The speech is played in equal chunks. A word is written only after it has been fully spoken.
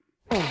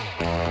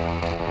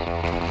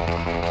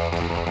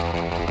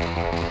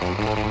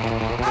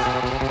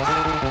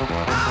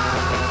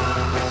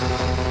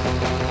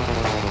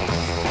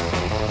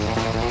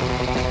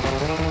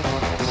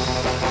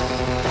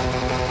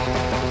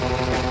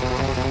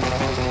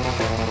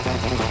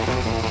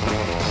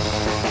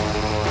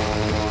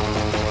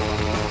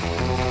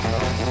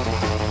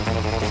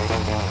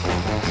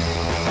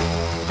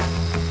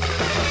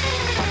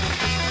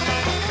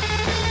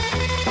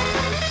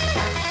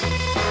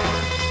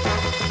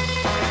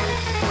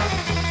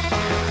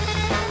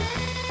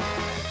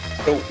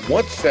So,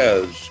 what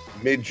says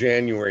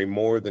mid-January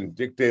more than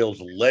Dick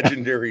Dale's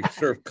legendary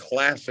surf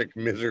classic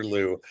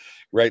Miserloo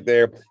right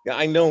there? Yeah,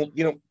 I know,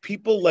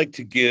 people like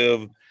to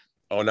give,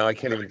 oh, now I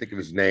can't even think of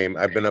his name.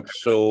 I've been up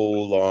so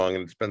long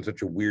and it's been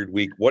such a weird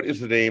week. What is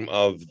the name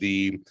of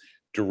the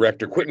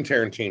director? Quentin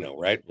Tarantino,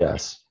 right?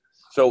 Yes.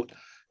 So,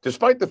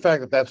 despite the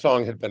fact that that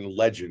song had been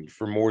legend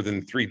for more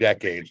than 3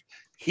 decades,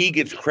 he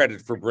gets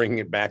credit for bringing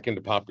it back into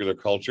popular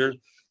culture.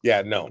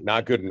 Yeah, no,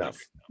 not good enough,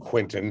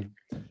 Quentin,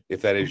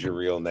 if that is your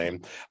real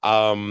name.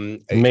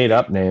 Made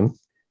up name.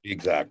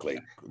 Exactly,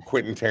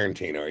 Quentin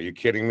Tarantino. Are you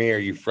kidding me? Are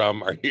you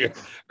from? Are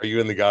you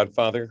in The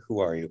Godfather? Who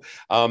are you?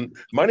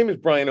 My name is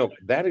Brian Oak.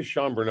 That is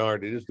Sean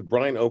Bernard. It is the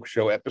Brian Oak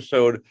Show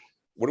episode.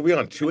 What are we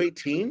on?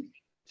 218.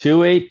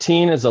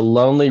 218 is a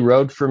lonely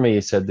road for me,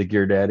 said the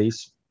Gear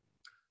Daddies.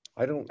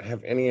 I don't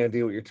have any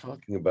idea what you're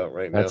talking about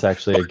right now. That's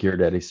actually a Gear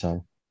Daddy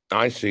song.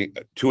 I see.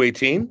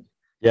 218.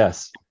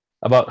 Yes.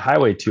 About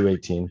Highway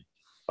 218.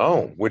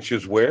 Oh, which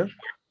is where?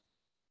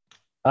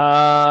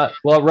 Well,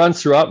 it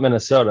runs throughout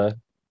Minnesota.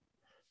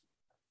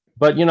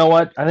 But you know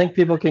what? I think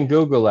people can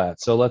Google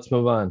that. So let's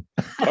move on.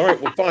 All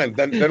right. Well, fine.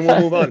 Then we'll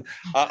move on.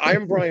 I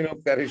am Brian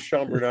Oak. That is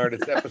Sean Bernard.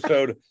 It's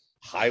episode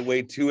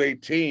Highway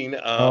 218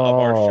 of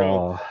our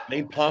show,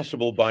 made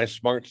possible by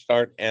Smart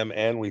Start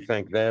MN. We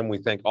thank them. We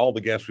thank all the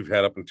guests we've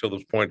had up until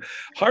this point.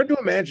 Hard to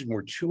imagine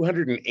we're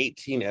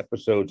 218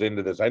 episodes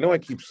into this. I know I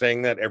keep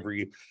saying that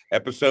every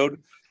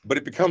episode, but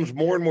it becomes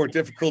more and more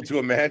difficult to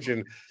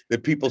imagine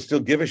that people still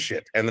give a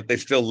shit and that they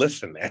still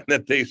listen and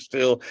that they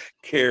still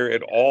care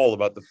at all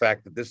about the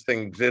fact that this thing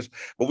exists.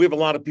 But we have a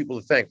lot of people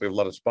to thank. We have a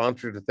lot of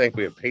sponsors to thank.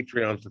 We have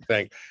Patreons to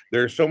thank.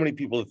 There are so many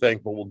people to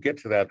thank, but we'll get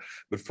to that.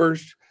 But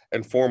first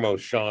and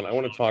foremost, Sean, I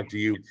want to talk to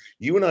you.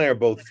 You and I are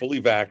both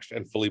fully vaxxed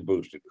and fully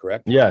boosted,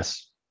 correct?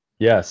 Yes.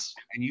 Yes.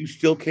 And you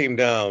still came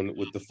down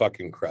with the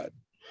fucking crud.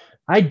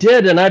 I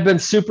did, and I've been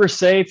super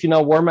safe,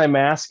 wore my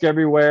mask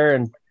everywhere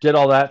and did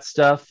all that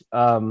stuff.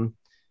 I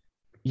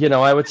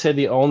would say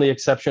the only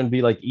exception would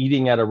be like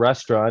eating at a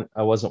restaurant.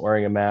 I wasn't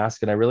wearing a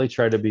mask, and I really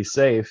tried to be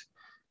safe.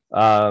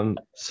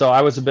 So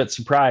I was a bit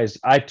surprised.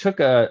 I took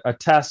a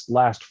test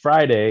last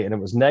Friday, and it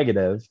was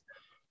negative,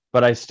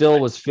 but I still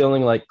was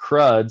feeling like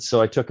crud.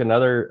 So I took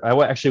another.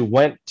 Actually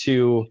went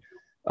to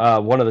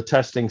one of the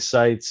testing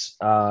sites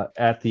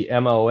at the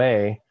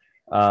MOA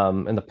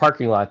in the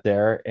parking lot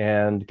there,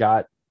 and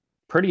got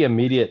pretty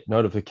immediate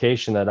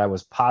notification that I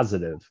was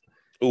positive.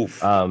 Oof.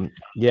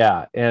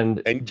 Yeah.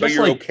 And but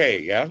you're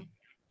okay. Yeah.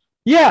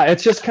 Yeah.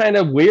 It's just kind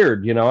of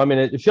weird. I mean,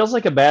 it feels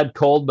like a bad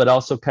cold, but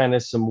also kind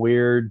of some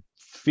weird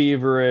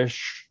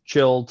feverish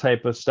chill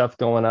type of stuff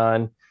going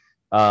on.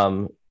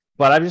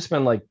 But I've just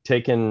been like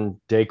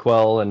taking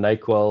Dayquil and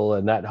NyQuil,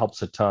 and that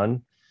helps a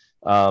ton.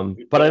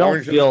 But I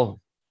don't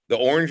feel the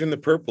orange and the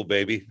purple,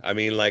 baby. I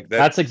mean, like that.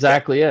 That's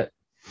exactly it.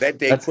 That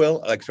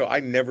Dayquil, like, so I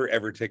never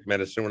ever take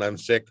medicine when I'm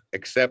sick,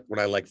 except when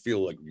I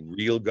feel like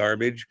real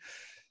garbage.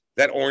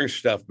 That orange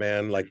stuff,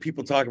 man, like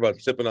people talk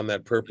about sipping on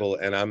that purple,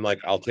 and I'm like,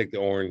 I'll take the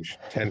orange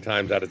 10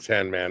 times out of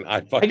 10, man.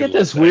 I get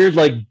this weird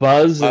like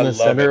buzz in the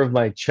center of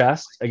my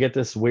chest. I get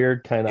this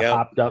weird kind of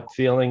hopped up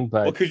feeling,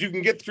 but because you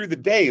can get through the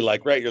day,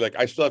 like, right, you're like,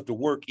 I still have to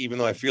work even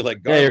though I feel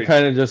like garbage. Yeah, you're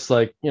kind of just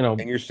like,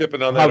 and you're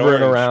sipping on that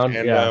orange around,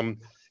 and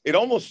it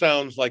almost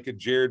sounds like a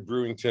Jared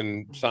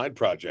Brewington side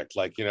project,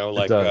 like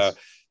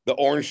the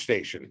Orange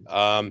Station.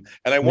 And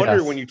I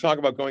wonder, when you talk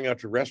about going out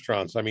to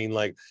restaurants, I mean,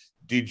 like,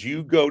 did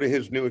you go to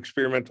his new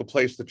experimental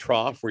place, the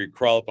Trough, where you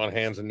crawl up on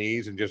hands and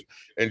knees and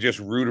just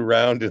root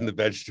around in the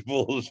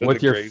vegetables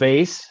with your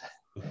face,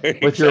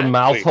 with your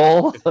mouth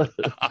hole?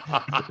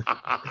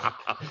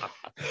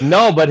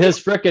 No, but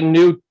his freaking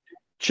new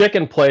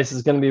chicken place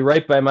is going to be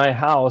right by my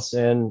house,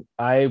 and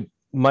I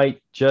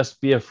might just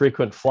be a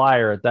frequent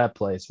flyer at that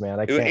place, man.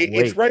 I can't wait.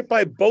 It's right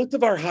by both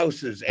of our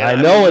houses. And I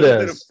know it is.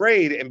 I'm a bit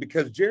afraid, and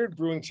because Jared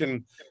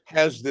Brewington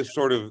has this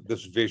sort of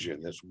this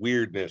vision, this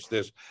weirdness,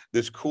 this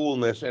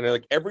coolness, and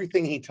like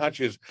everything he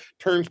touches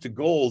turns to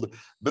gold.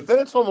 But then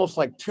it's almost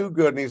like too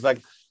good, and he's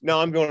like, no,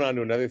 I'm going on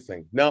to another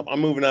thing. No, I'm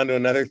moving on to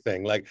another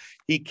thing. Like,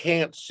 he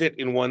can't sit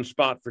in one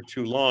spot for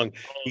too long.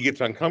 He gets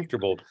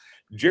uncomfortable.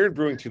 Jared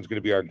Brewington's going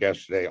to be our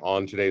guest today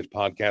on today's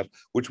podcast,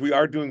 which we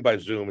are doing by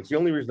Zoom. It's the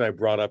only reason I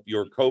brought up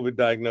your COVID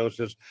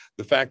diagnosis,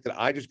 the fact that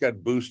I just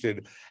got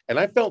boosted and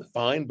I felt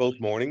fine both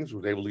mornings,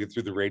 was able to get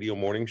through the radio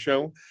morning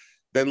show,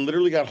 then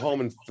literally got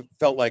home and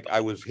felt like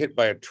I was hit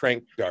by a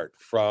tranq dart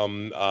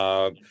from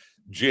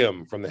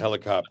Jim from the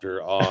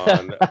helicopter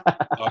on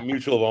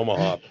Mutual of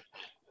Omaha.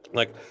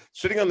 Like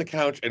sitting on the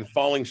couch and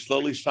falling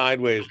slowly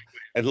sideways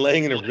and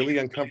laying in a really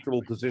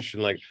uncomfortable position,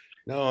 like,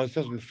 no, this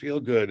doesn't feel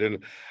good,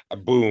 and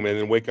boom, and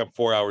then wake up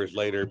 4 hours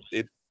later.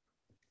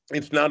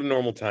 It's not a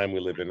normal time we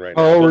live in right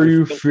now. How are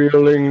you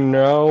feeling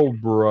now,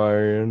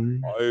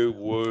 Brian? I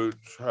was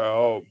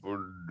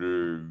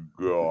happening.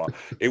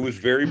 It was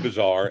very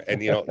bizarre,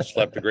 and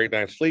slept a great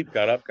night's sleep,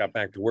 got up, got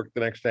back to work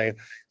the next day,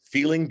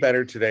 feeling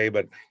better today,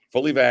 but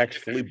fully vaxxed,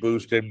 fully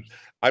boosted.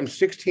 I'm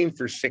 16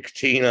 for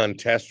 16 on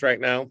tests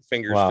right now,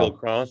 fingers still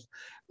crossed.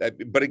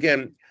 But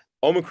again,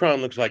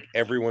 Omicron looks like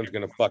everyone's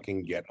gonna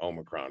fucking get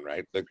Omicron,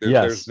 right? Like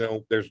Yes.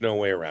 there's no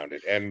way around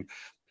it. And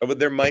but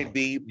there might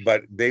be,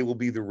 but they will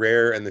be the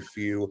rare and the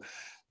few.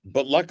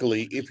 But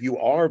luckily, if you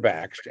are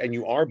vaxxed and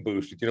you are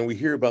boosted, we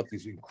hear about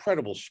these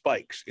incredible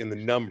spikes in the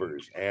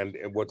numbers and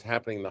what's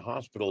happening in the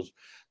hospitals.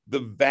 The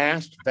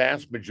vast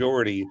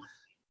majority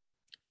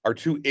are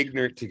too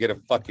ignorant to get a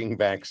fucking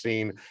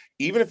vaccine,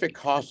 even if it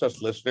costs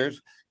us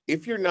listeners.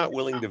 If you're not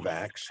willing to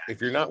vax,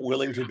 if you're not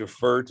willing to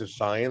defer to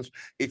science,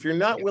 if you're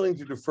not willing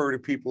to defer to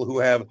people who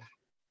have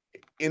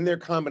in their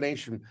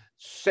combination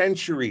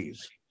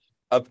centuries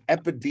of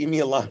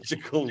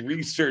epidemiological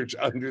research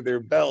under their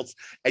belts,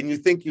 and you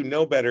think you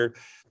know better,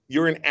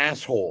 you're an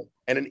asshole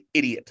and an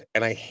idiot,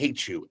 and I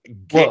hate you.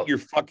 Get your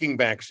fucking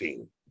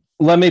vaccine.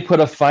 Let me put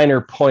a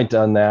finer point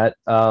on that.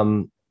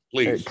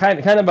 Please.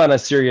 Kind of on a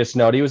serious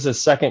note, he was a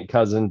second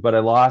cousin, but I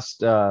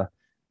lost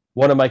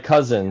one of my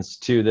cousins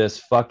to this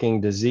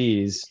fucking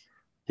disease.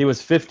 He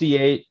was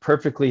 58,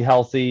 perfectly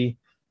healthy.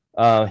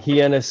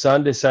 He and his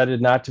son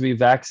decided not to be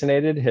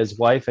vaccinated. His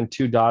wife and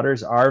 2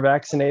 daughters are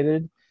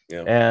vaccinated.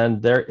 Yeah.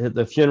 And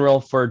the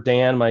funeral for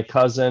Dan, my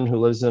cousin, who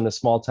lives in a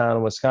small town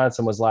in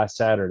Wisconsin, was last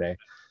Saturday.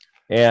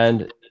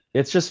 And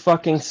it's just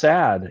fucking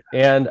sad.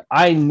 And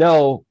I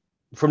know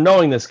from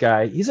knowing this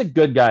guy, he's a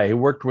good guy. He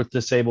worked with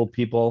disabled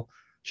people.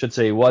 Should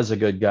say he was a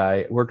good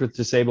guy. Worked with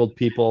disabled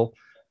people.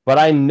 But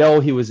I know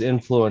he was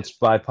influenced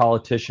by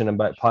politicians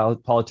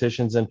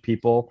and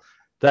people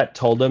that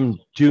told him,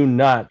 do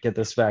not get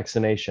this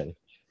vaccination.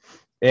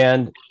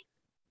 And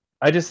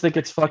I just think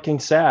it's fucking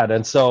sad.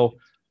 And so,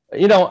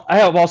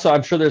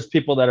 I'm sure there's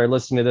people that are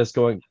listening to this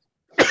going,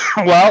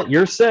 well,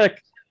 you're sick.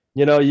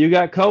 You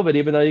got COVID,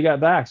 even though you got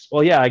vaxxed.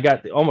 Well, yeah, I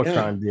got the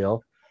Omicron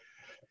deal.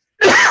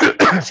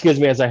 Excuse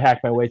me, as I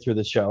hack my way through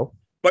the show.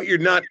 But you're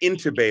not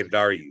intubated,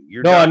 are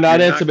you? I'm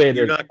not intubated.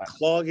 You're not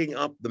clogging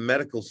up the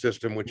medical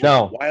system, which is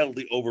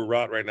wildly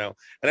overwrought right now.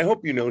 And I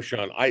hope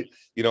Sean,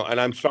 and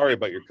I'm sorry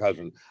about your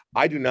cousin.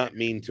 I do not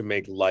mean to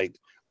make light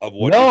of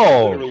what is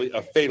literally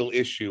a fatal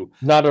issue.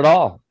 Not at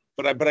all.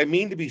 But I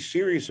mean to be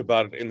serious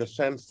about it in the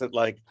sense that,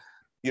 like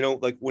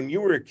when you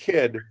were a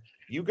kid,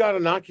 you got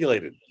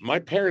inoculated. My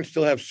parents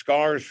still have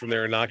scars from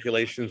their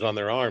inoculations on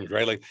their arms,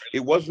 right? Like, it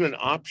wasn't an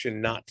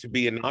option not to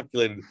be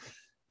inoculated.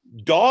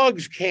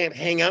 Dogs can't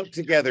hang out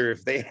together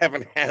if they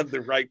haven't had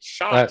the right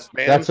shots,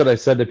 man. That's what I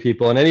said to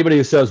people. And anybody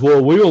who says,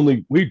 well,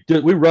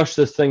 we rushed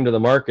this thing to the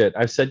market,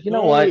 I've said,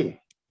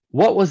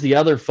 what was the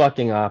other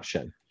fucking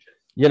option?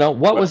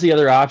 What was the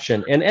other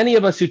option? And any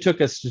of us who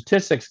took a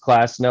statistics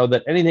class know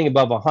that anything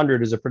above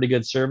 100 is a pretty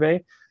good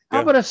survey.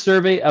 How about a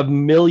survey of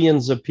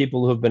millions of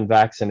people who have been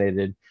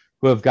vaccinated,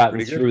 who have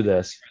gotten through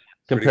this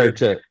compared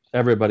to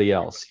everybody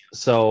else?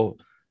 So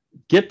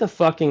get the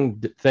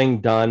fucking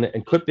thing done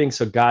and quit being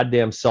so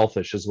goddamn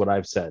selfish is what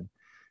I've said.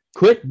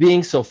 Quit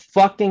being so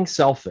fucking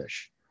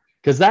selfish,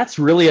 because that's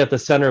really at the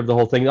center of the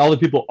whole thing. All the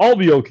people, I'll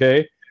be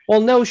okay.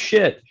 Well, no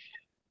shit.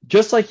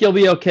 Just like you'll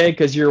be okay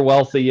because you're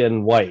wealthy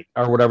and white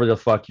or whatever the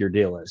fuck your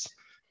deal is.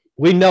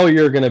 We know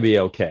you're going to be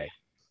okay.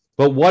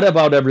 But what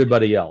about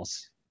everybody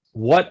else?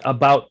 What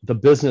about the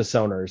business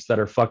owners that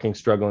are fucking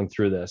struggling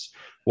through this?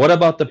 What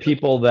about the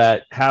people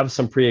that have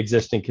some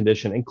pre-existing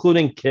condition,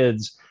 including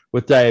kids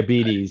with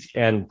diabetes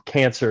and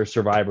cancer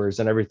survivors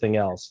and everything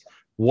else?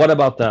 What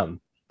about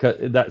them?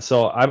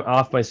 So I'm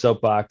off my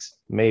soapbox,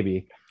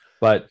 maybe,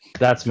 but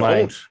that's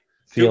my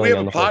feeling. We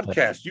have a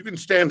podcast. You can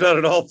stand on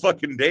it all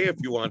fucking day if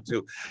you want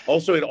to.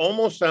 Also, it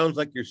almost sounds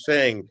like you're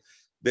saying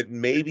that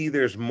maybe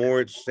there's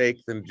more at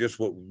stake than just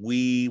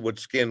what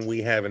skin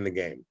we have in the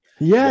game.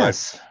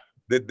 Yes.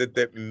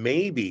 That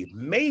maybe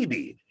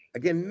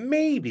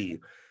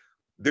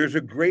there's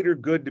a greater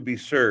good to be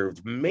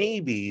served.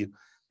 Maybe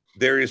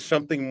there is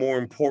something more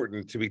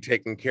important to be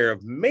taken care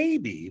of.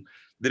 Maybe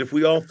that if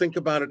we all think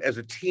about it as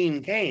a team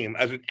game,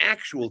 as an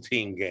actual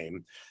team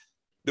game,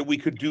 that we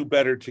could do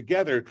better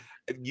together.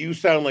 You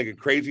sound like a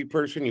crazy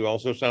person. You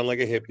also sound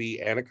like a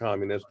hippie and a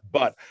communist,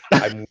 but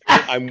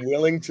I'm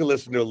willing to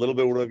listen to a little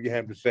bit of what you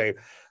have to say.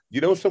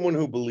 Someone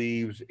who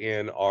believes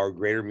in our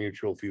greater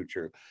mutual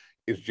future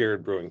is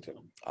Jared Brewington.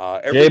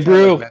 Jay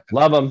Brew,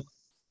 love him.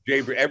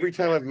 Every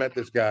time I've met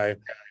this guy,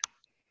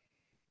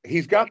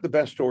 he's got the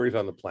best stories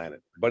on the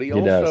planet, but he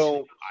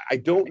also, I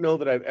don't know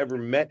that I've ever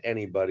met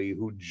anybody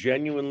who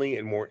genuinely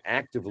and more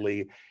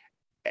actively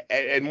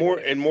and more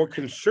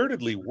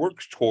concertedly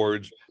works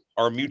towards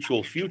our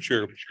mutual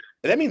future.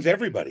 And that means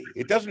everybody.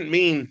 It doesn't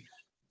mean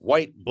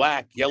white,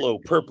 black, yellow,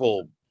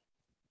 purple,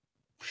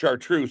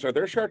 chartreuse. Are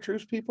there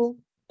chartreuse people?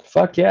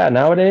 Fuck yeah,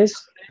 nowadays.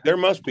 There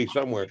must be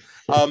somewhere.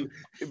 But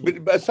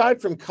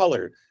aside from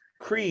color,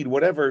 creed,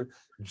 whatever,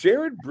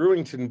 Jared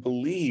Brewington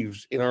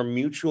believes in our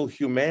mutual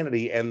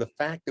humanity and the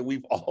fact that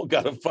we've all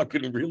got to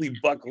fucking really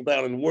buckle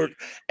down and work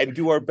and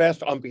do our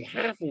best on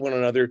behalf of one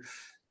another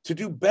to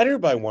do better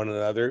by one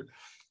another.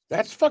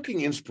 That's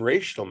fucking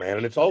inspirational, man.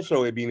 And it's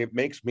also, it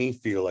makes me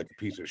feel like a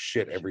piece of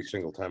shit every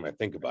single time I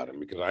think about him,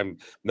 because I'm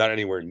not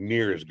anywhere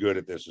near as good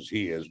at this as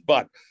he is,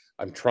 but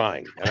I'm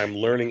trying and I'm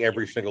learning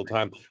every single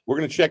time. We're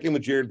going to check in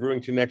with Jared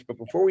Brewington next, but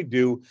before we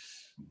do,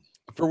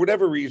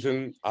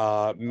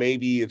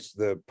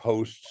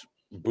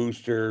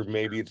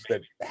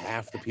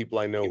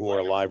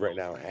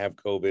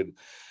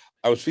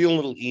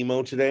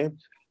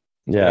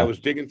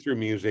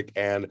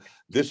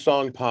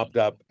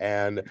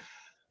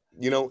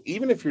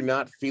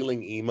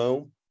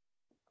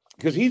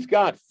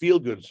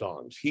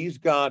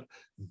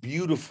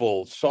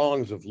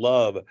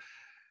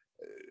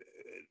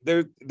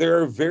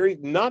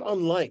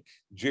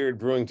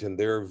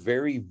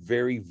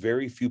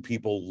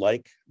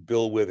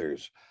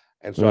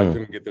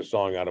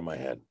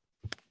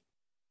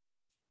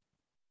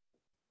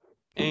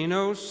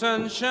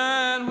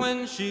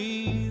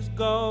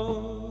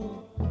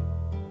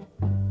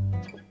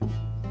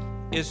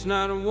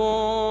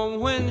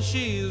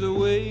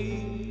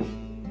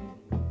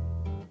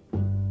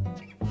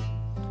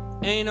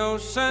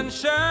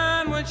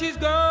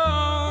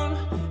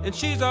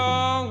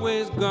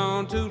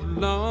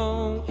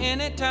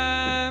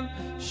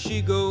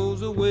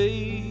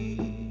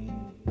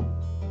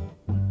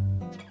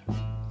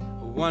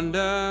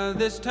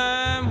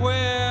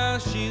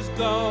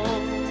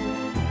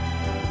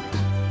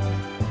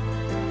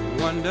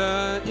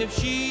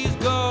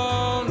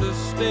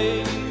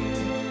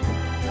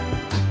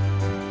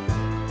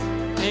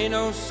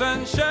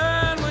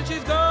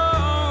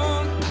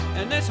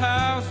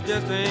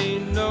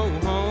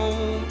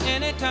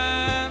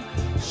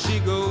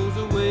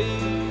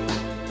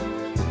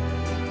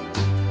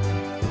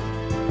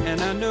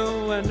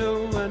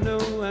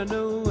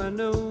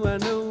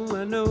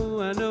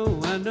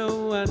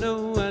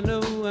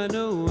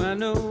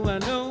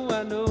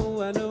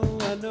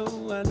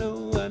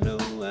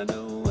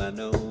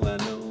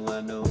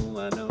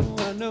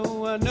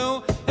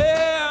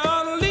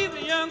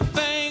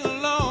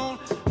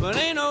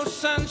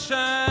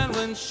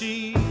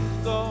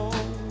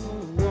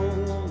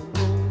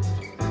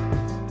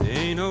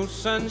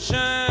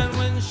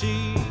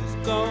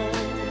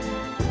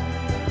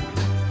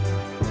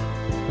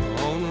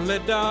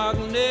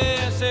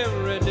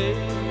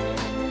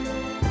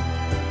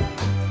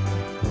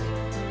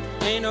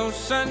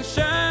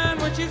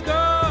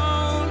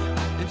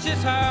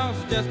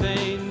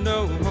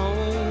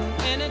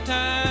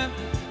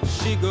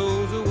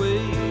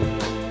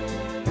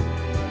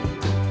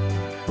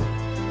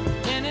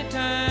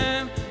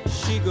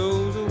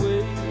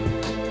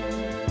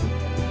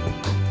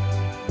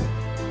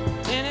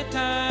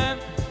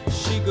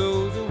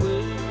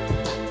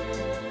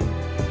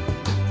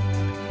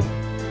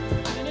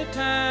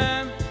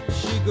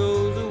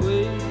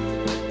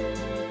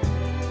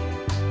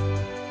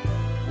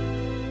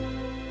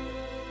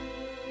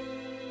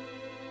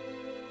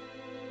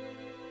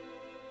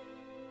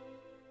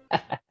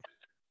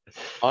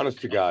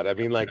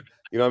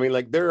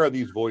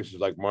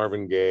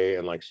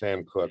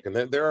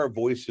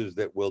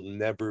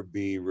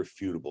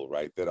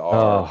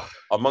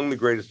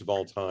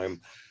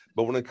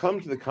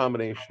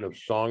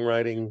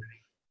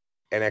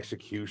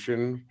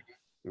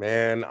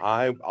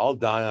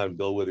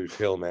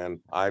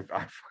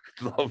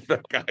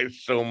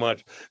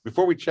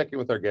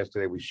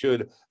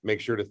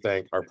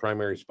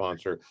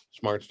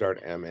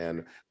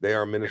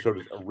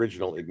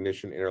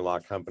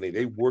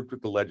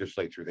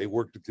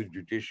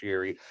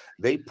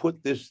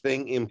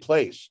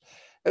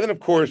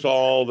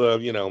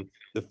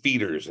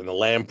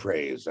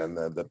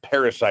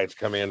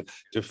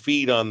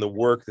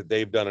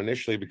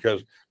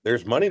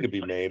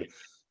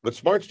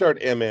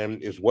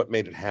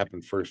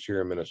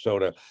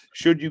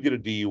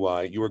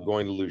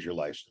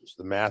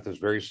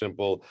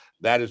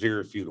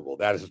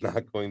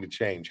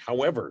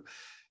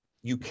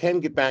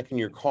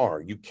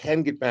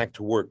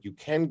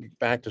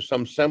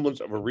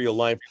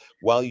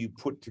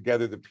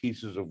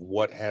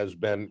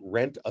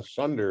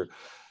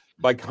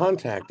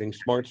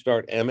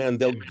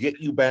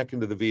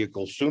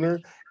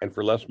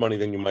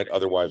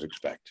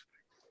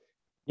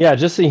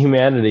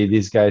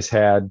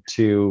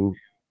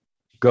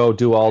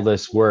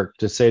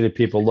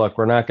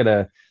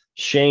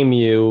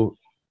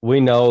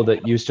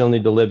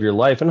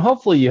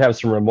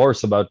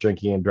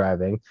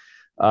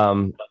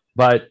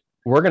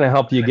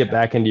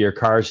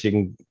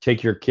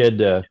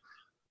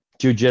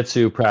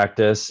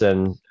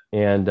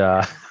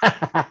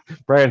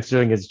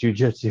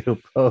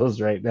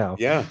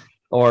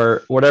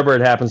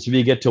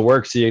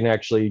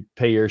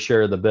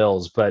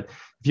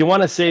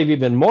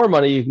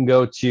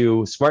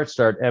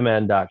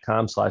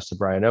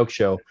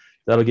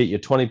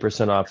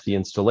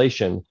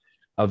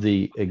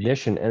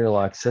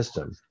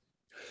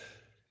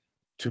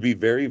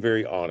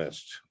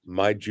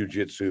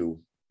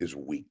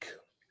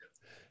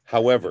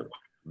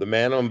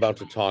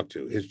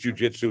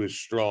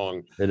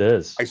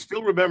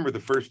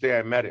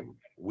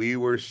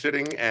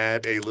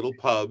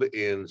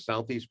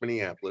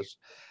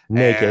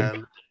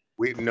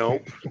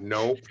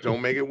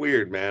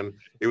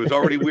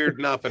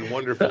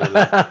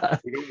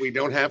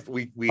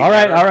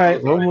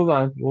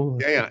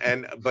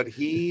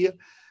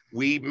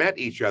 we met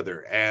each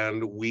other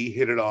and we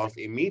hit it off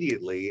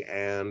immediately.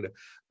 And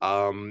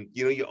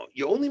you know,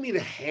 you only meet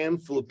a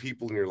handful of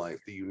people in your life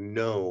that you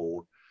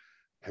know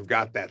have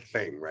got that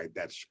thing, right?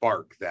 That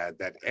spark,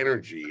 that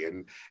energy,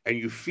 and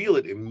you feel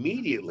it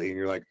immediately, and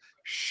you're like,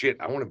 shit,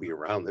 I want to be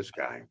around this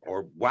guy.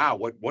 Or wow,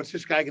 what's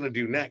this guy going to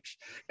do next?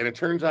 And it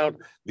turns out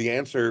the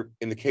answer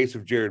in the case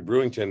of Jared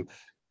Brewington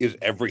is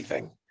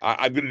everything.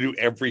 I'm going to do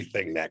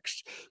everything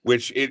next,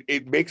 which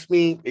it makes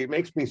me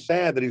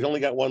sad that he's only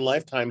got one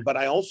lifetime. But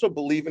I also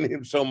believe in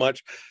him so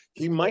much,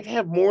 he might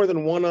have more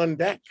than one on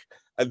deck.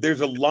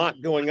 There's a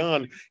lot going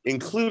on,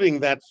 including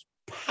that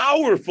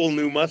powerful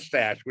new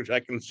mustache, which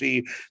I can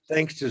see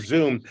thanks to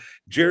Zoom.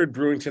 Jared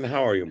Brewington,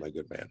 how are you, my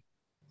good man?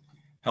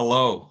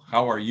 Hello,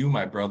 how are you,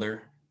 my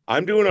brother?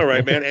 I'm doing all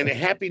right, man. And a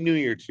happy new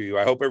year to you.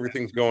 I hope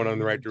everything's going on in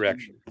the right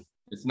direction.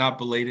 It's not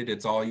belated,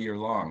 it's all year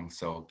long.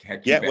 So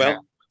yeah,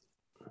 well,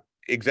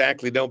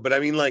 exactly. No, but I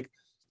mean, like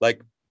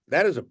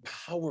that is a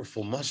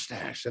powerful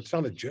mustache. That's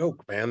not a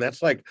joke, man.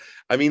 That's like,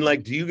 I mean,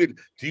 like, do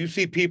you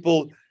see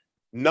people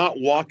not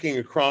walking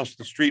across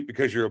the street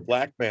because you're a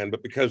black man,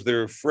 but because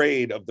they're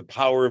afraid of the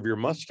power of your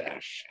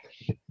mustache?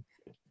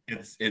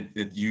 It's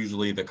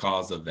usually the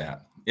cause of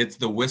that. It's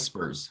the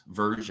Whispers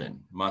version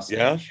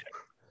mustache.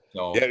 Yeah.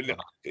 So,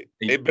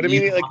 yeah, but I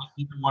mean, like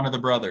either one of the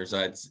brothers,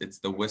 it's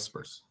the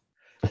Whispers.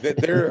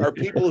 There are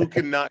people who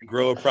cannot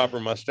grow a proper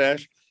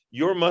mustache.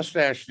 Your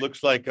mustache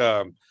looks like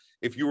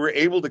if you were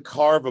able to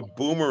carve a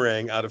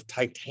boomerang out of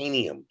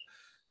titanium,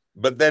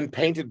 but then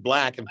paint it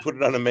black and put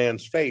it on a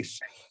man's face.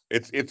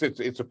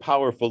 It's a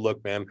powerful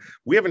look, man.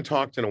 We haven't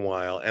talked in a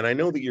while, and I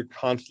know that you're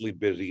constantly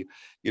busy.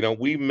 You know,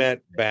 we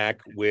met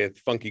back with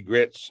Funky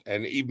Grits,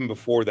 and even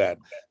before that.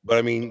 But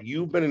I mean,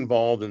 you've been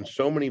involved in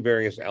so many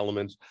various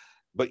elements.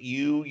 But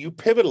you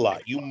pivot a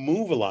lot, you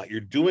move a lot, you're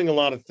doing a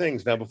lot of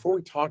things. Now, before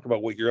we talk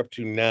about what you're up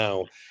to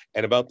now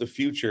and about the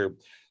future,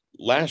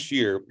 last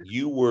year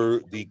you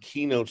were the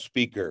keynote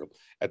speaker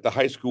at the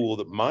high school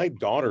that my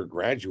daughter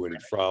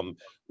graduated from,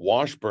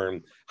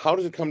 Washburn. How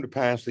does it come to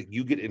pass that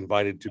you get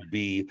invited to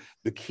be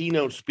the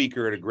keynote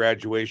speaker at a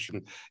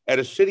graduation at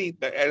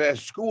a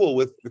school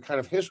with the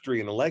kind of history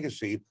and a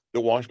legacy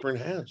that Washburn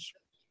has?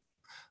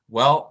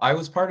 Well, I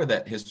was part of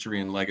that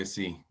history and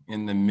legacy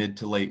in the mid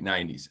to late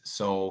 90s.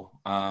 So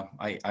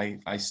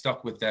I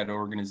stuck with that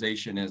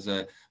organization as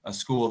a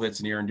school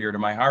that's near and dear to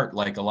my heart,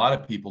 like a lot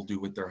of people do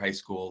with their high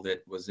school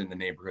that was in the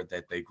neighborhood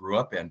that they grew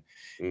up in.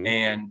 Mm-hmm.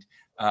 And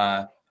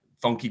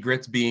Funky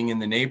Grits being in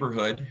the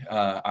neighborhood,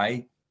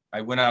 I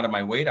went out of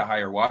my way to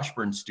hire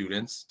Washburn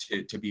students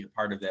to be a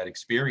part of that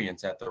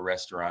experience at the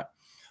restaurant.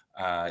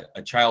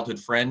 A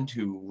childhood friend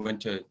who went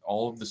to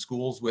all of the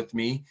schools with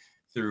me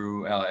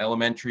through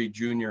elementary,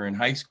 junior, and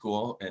high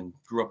school, and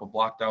grew up a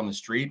block down the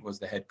street, was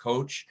the head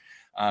coach.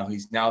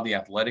 He's now the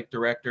athletic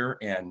director.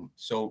 And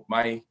so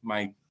my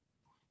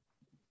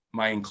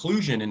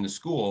inclusion in the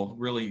school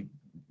really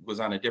was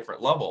on a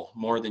different level,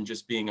 more than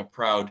just being a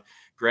proud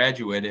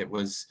graduate. It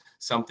was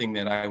something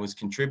that I was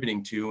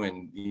contributing to,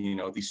 and you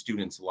know, these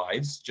students'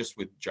 lives, just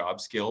with job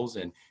skills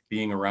and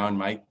being around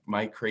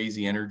my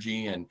crazy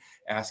energy and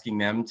asking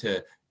them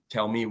to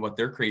tell me what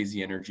their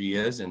crazy energy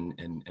is, and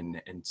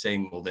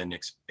saying, well, then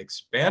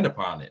expand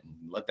upon it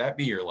and let that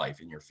be your life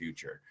in your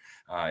future.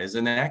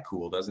 Isn't that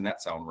cool? Doesn't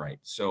that sound right?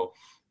 So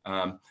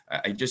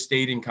I just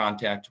stayed in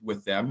contact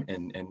with them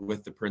and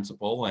with the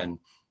principal, and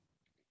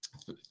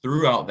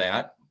throughout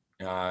that,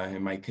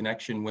 and my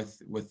connection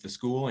with the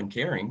school and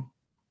caring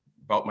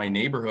about my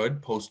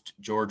neighborhood post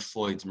George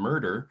Floyd's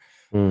murder,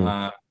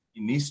 and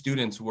these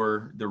students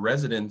were the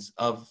residents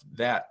of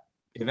that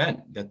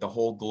event that the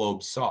whole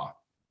globe saw.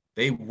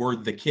 They were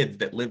the kids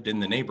that lived in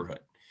the neighborhood,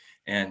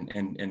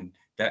 and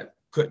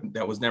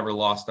that was never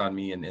lost on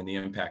me, and the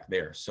impact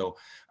there. So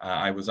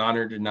I was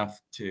honored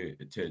enough to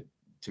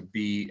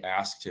be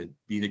asked to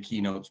be the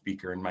keynote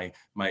speaker, and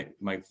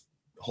my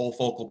whole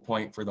focal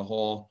point for the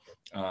whole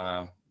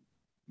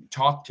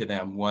talk to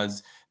them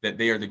was that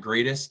they are the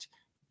greatest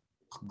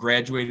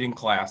graduating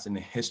class in the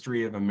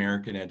history of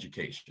American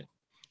education,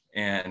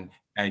 and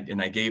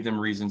I gave them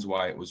reasons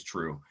why it was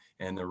true,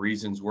 and the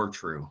reasons were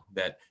true,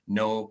 that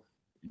no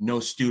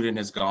student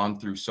has gone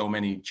through so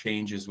many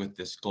changes with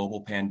this global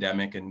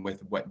pandemic and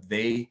with what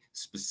they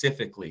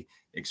specifically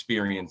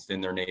experienced in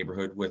their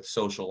neighborhood with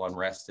social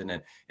unrest and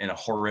a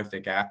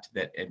horrific act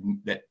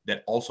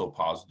that also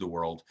paused the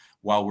world,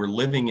 while we're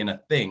living in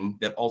a thing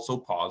that also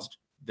paused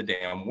the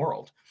damn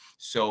world.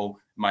 So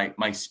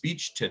my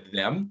speech to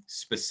them,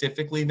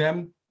 specifically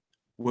them,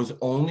 was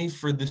only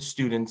for the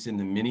students in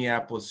the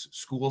Minneapolis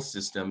school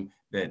system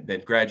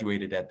that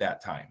graduated at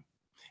that time.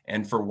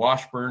 And for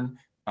Washburn,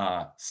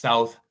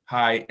 South,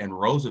 High, and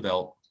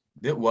Roosevelt,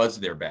 it was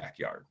their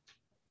backyard.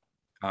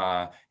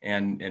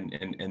 And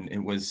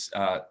it was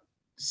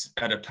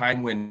at a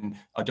time when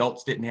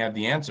adults didn't have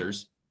the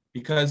answers,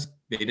 because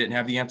they didn't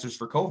have the answers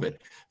for COVID.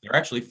 They're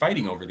actually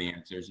fighting over the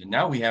answers. And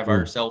now we have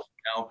ourselves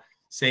now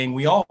saying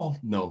we all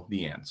know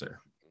the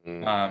answer,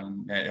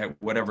 at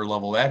whatever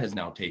level that has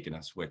now taken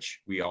us,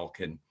 which we all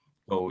can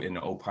go and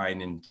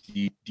opine in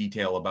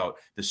detail about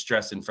the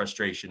stress and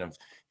frustration of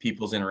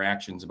people's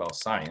interactions about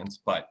science.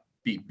 But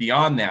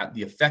beyond that,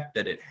 the effect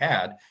that it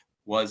had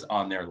was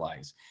on their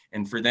lives.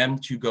 And for them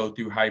to go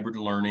through hybrid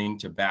learning,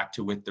 to back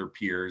to with their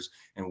peers,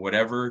 and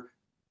whatever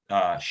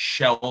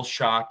shell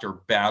shocked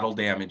or battle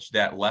damage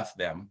that left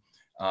them.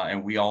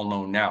 And we all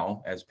know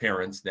now as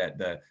parents that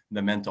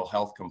the mental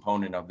health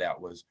component of that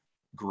was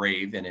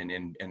grave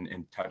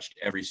and touched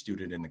every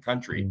student in the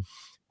country.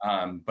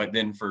 But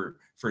then for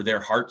their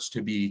hearts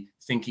to be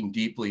thinking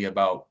deeply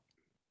about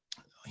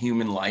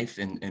human life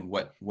and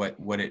what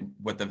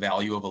the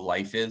value of a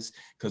life is,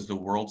 because the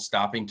world's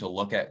stopping to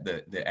look at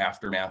the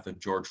aftermath of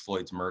George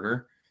Floyd's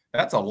murder.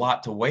 That's a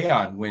lot to weigh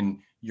on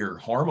when your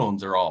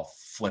hormones are all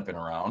flipping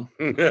around.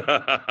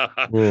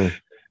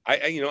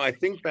 I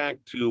think back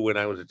to when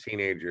I was a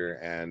teenager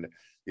and,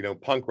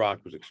 punk rock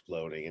was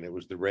exploding, and it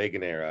was the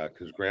Reagan era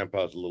because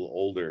grandpa's a little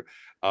older.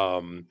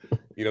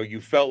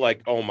 You felt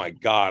like, oh my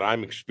God,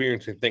 I'm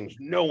experiencing things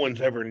no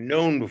one's ever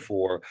known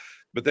before.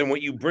 But then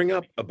what you bring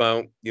up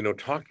about,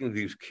 talking to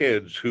these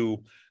kids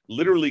who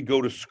literally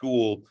go to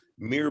school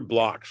mere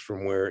blocks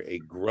from where a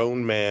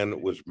grown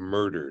man was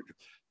murdered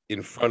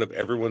in front of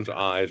everyone's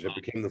eyes, it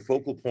became the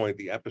focal point,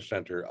 the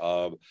epicenter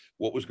of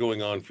what was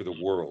going on for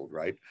the world,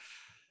 right?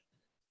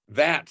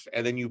 That,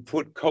 and then you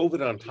put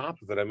COVID on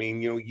top of it. I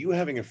mean, you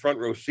having a front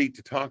row seat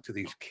to talk to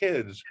these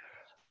kids,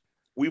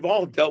 we've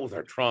all dealt with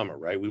our trauma,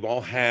 right? We've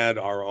all had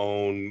our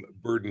own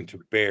burden to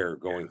bear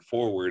going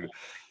forward,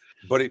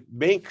 but it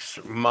makes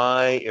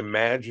my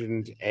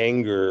imagined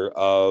anger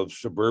of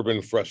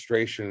suburban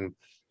frustration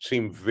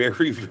seem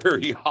very,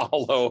 very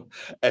hollow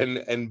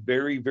and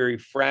very, very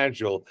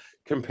fragile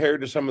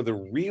compared to some of the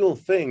real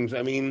things.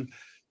 I mean,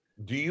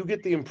 do you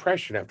get the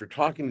impression after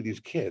talking to these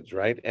kids,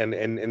 right,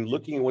 and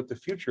looking at what the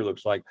future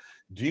looks like,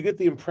 do you get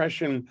the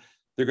impression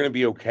they're going to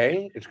be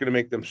okay? It's going to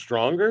make them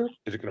stronger?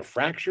 Is it going to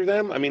fracture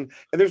them? I mean,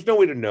 and there's no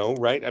way to know,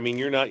 right? I mean,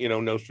 you're not,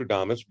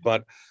 Nostradamus,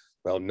 but,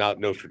 well, not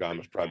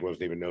Nostradamus, probably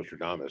wasn't even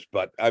Nostradamus,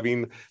 but I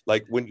mean,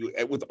 like when you,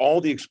 with all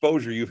the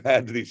exposure you've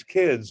had to these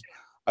kids,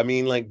 I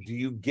mean, like, do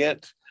you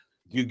get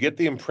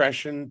the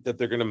impression that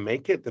they're going to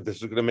make it, that this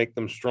is going to make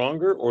them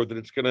stronger, or that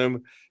it's going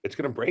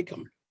to break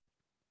them?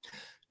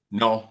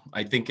 No,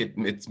 I think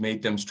it's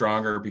made them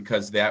stronger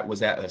because that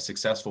was a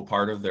successful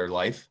part of their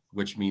life,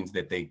 which means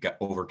that they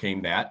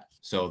overcame that.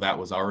 So that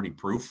was already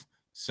proof.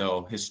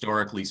 So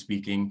historically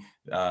speaking,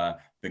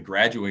 the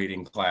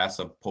graduating class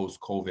of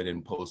post-COVID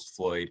and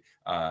post-Floyd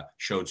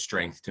showed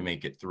strength to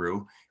make it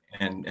through.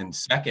 And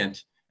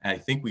second, and I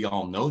think we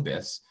all know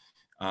this,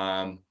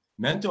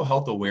 mental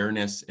health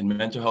awareness and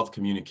mental health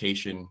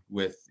communication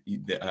with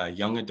the,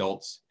 young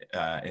adults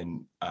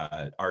in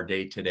our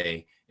day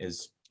today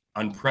is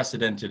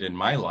unprecedented in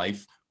my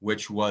life,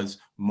 which was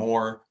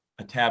more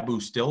a taboo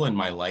still in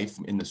my life,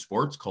 in the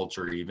sports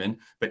culture even,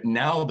 but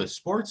now the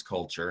sports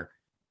culture,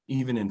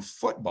 even in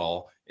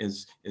football,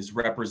 is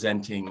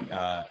representing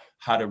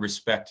how to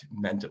respect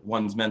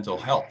one's mental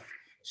health.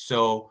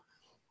 So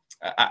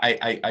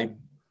I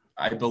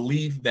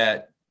believe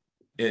that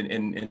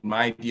in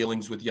my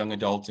dealings with young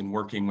adults and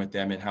working with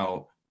them and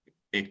how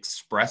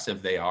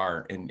expressive they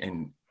are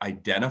and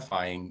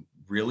identifying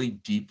really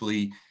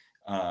deeply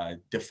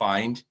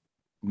defined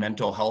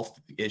mental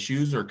health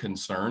issues or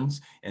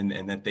concerns, and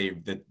that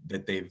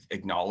they've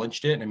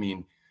acknowledged it. I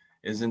mean,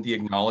 isn't the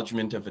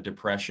acknowledgement of a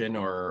depression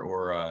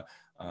or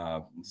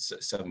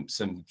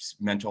some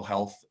mental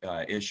health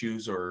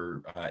issues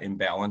or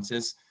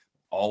imbalances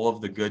all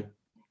of the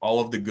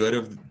good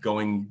of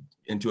going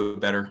into a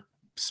better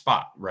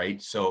spot,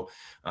 right? So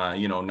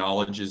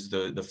knowledge is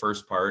the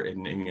first part,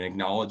 and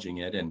acknowledging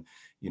it, and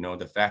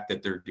the fact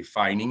that they're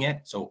defining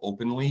it so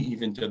openly,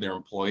 even to their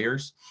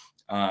employers,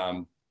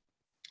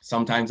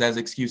 sometimes as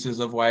excuses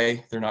of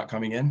why they're not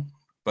coming in,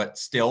 but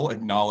still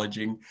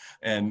acknowledging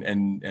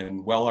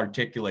and well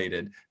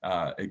articulated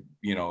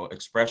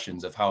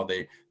expressions of how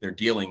they're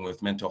dealing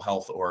with mental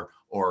health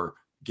or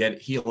get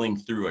healing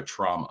through a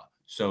trauma.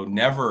 So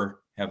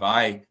never have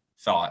I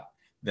thought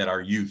that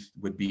our youth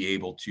would be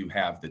able to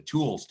have the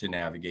tools to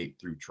navigate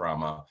through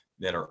trauma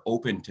that are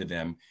open to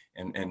them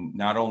and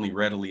not only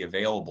readily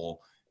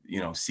available,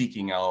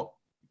 seeking out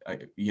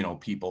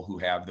people who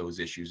have those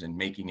issues and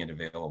making it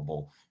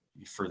available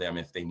for them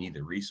if they need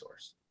the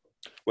resource.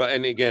 Well,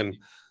 and again,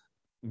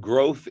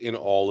 growth in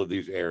all of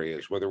these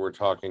areas, whether we're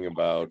talking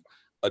about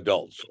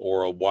adults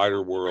or a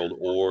wider world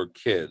or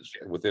kids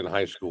within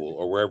high school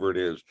or wherever it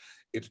is,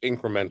 it's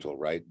incremental,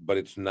 right? But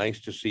it's nice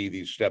to see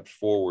these steps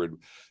forward.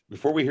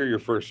 Before we hear your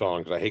first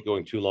song, because I hate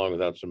going too long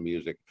without some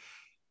music,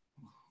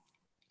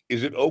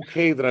 is it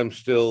okay that I'm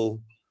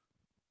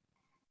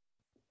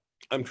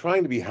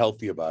trying to be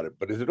healthy about it,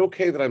 but is it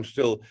okay that I'm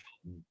still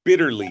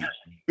bitterly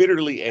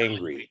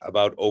angry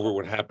over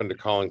what happened to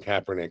Colin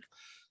Kaepernick?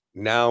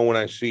 Now, when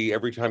I see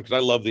every time, because I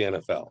love the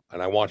NFL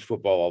and I watch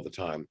football all the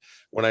time,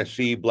 when I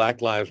see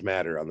Black Lives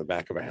Matter on the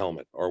back of a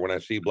helmet, or when I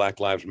see Black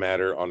Lives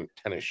Matter on a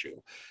tennis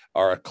shoe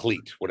or a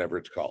cleat, whatever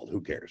it's called,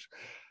 who cares?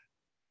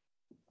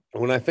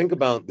 When I think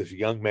about this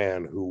young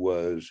man who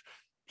was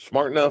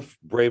smart enough,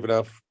 brave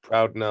enough,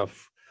 proud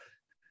enough,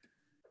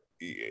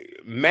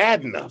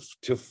 mad enough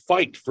to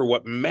fight for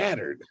what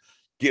mattered,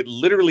 get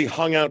literally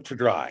hung out to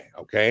dry.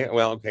 Okay.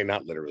 Well, okay,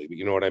 not literally, but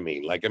you know what I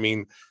mean? Like, I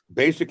mean,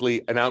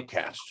 basically an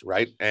outcast,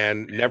 right?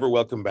 And never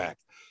welcome back.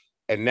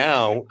 And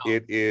now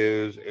it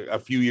is a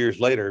few years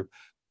later,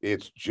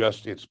 it's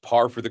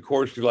par for the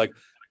course. You're like,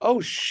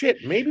 oh shit,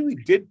 maybe we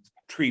did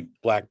treat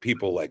Black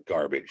people like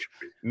garbage.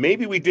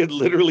 Maybe we did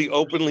literally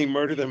openly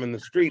murder them in the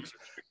streets.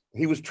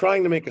 He was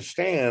trying to make a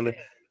stand.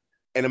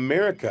 And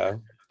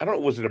America, I don't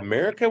know, was it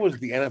America? Was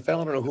it the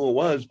NFL? I don't know who it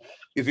was.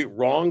 Is it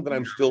wrong that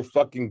I'm still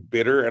fucking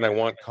bitter and I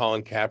want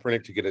Colin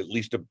Kaepernick to get at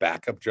least a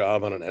backup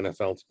job on an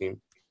NFL team?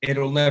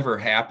 It'll never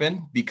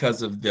happen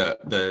because of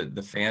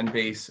the fan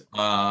base,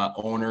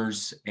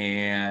 owners,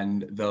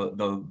 and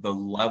the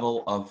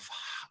level of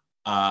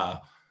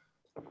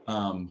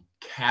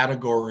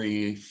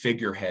category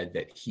figurehead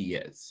that he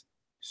is.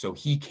 So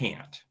he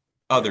can't.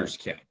 Others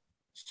can.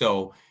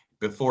 So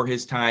before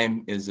his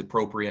time is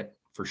appropriate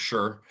for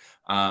sure,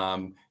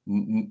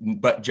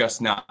 but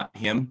just not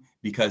him,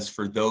 because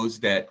for those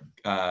that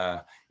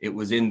it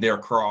was in their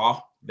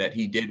craw that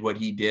he did what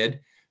he did,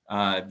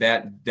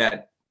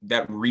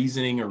 that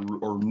reasoning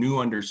or new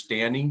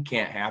understanding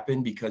can't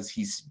happen because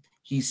he's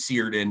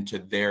seared into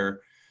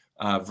their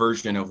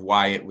version of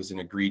why it was an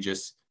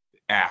egregious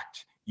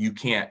act. You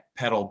can't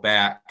pedal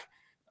back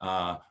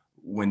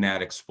when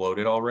that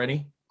exploded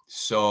already.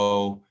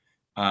 So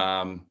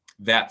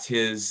that's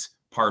his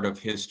part of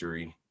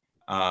history.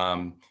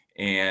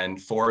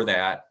 And for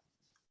that,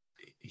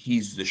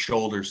 he's the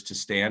shoulders to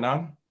stand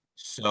on.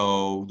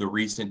 So the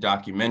recent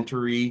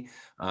documentary,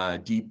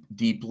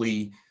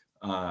 deeply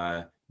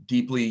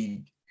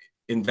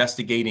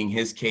investigating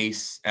his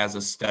case as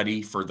a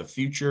study for the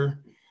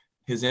future,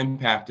 his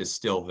impact is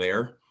still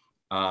there.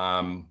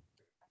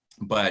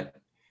 But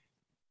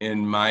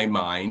in my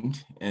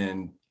mind,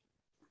 and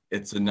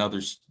it's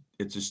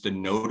just a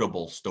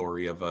notable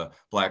story of a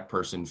Black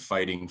person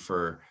fighting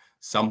for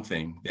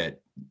something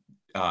that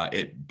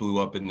it blew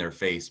up in their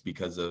face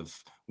because of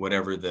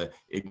whatever the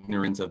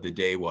ignorance of the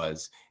day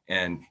was.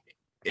 And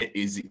it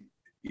is,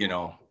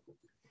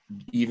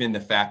 even the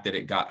fact that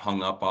it got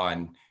hung up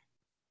on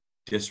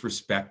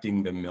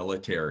disrespecting the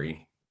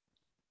military,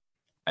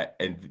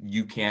 and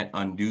you can't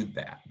undo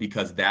that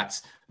because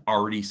that's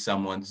already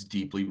someone's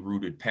deeply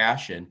rooted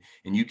passion,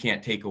 and you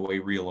can't take away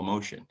real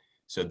emotion.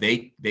 So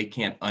they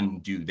can't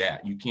undo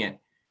that. You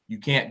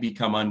can't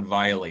become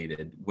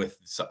unviolated with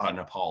an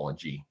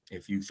apology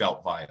if you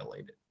felt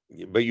violated.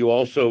 But you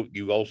also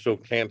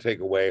can't take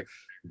away,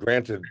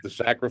 granted, the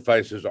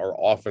sacrifices are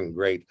often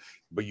great,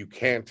 but you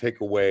can't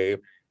take away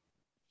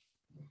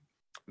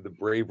the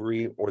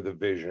bravery or the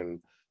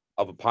vision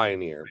of a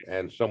pioneer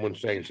and someone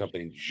saying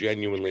something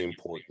genuinely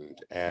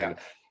important. And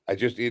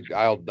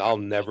yeah. I'll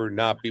never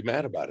not be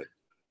mad about it.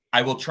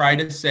 I will try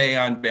to say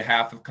on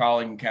behalf of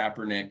Colin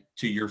Kaepernick,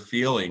 to your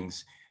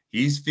feelings,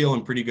 he's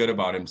feeling pretty good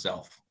about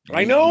himself.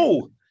 I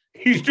know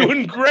he's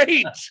doing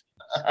great,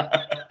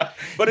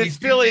 but it's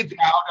still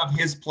out of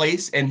his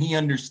place, and he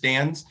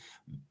understands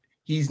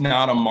he's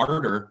not a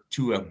martyr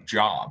to a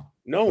job.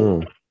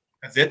 No,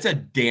 because it's a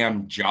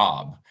damn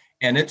job,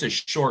 and it's a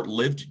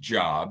short-lived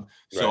job.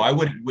 So right. I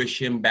wouldn't wish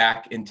him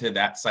back into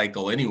that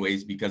cycle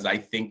anyways, because I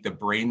think the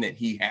brain that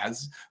he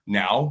has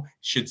now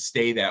should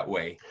stay that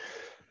way.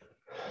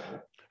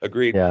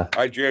 Agreed. Yeah.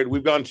 All right, Jared,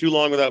 we've gone too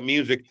long without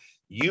music.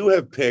 You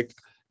have picked,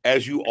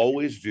 as you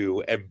always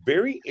do, a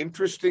very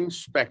interesting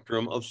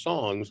spectrum of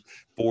songs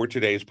for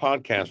today's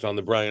podcast on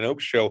the Brian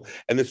Oakes Show.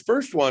 And this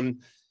first one,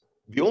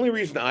 the only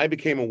reason I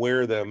became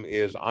aware of them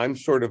is I'm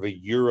sort of a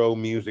Euro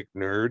music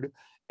nerd.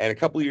 And a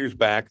couple of years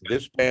back,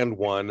 this band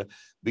won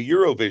the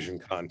Eurovision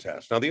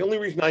contest. Now, the only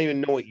reason I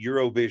even know what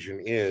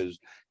Eurovision is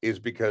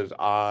because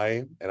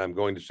I'm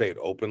going to say it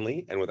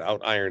openly and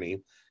without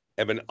irony,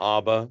 am an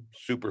ABBA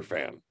super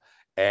fan.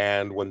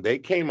 And when they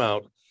came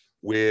out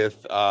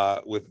with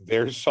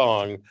their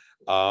song,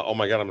 oh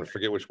my God, I'm going to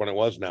forget which one it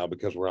was now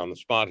because we're on the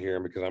spot here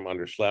and because I'm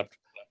underslept.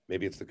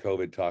 Maybe it's the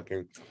COVID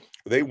talking.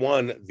 They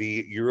won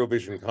the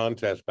Eurovision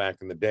contest back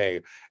in the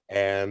day.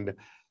 And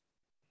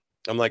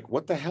I'm like,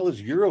 what the hell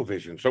is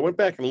Eurovision? So I went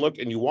back and looked,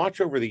 and you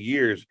watch over the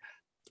years,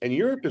 and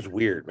Europe is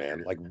weird,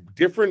 man. Like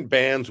different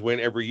bands win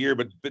every year,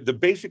 but the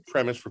basic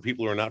premise for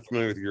people who are not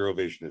familiar with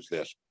Eurovision is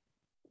this.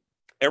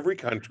 Every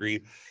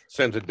country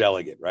sends a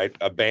delegate, right?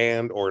 A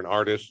band or an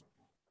artist,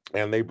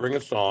 and they bring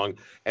a song,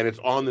 and it's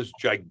on this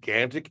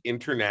gigantic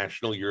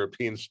international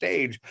European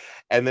stage,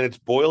 and then it's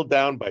boiled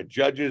down by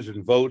judges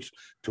and votes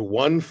to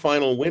one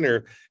final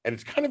winner, and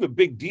it's kind of a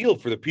big deal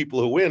for the people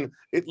who win.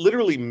 It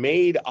literally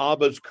made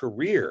ABBA's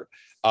career.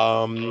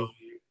 And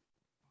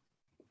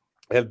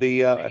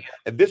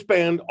this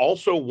band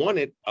also won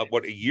it,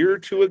 a year or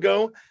two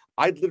ago?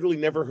 I'd literally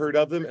never heard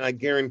of them, and I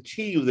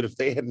guarantee you that if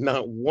they had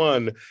not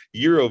won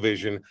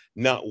Eurovision,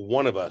 not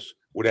one of us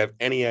would have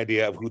any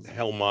idea of who the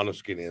hell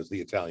Måneskin is, the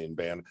Italian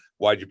band.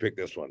 Why'd you pick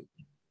this one?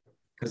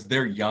 because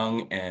they're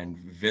young and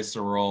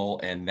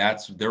visceral, and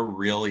they're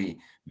really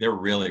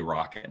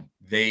rocking.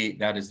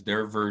 That is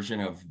their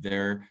version of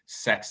their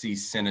sexy,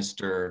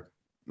 sinister,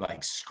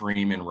 like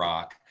screaming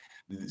rock.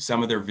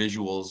 Some of their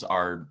visuals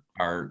are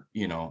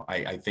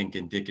I think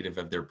indicative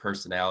of their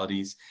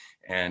personalities,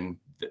 and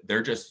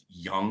they're just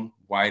young,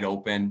 wide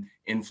open,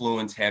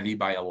 influence heavy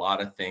by a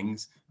lot of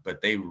things,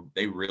 but they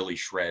really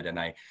shred. And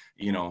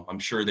I'm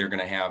sure they're going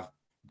to have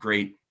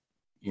great,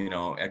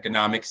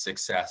 economic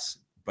success,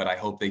 but I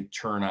hope they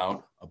turn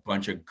out a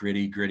bunch of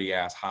gritty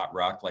ass hot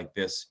rock like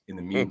this in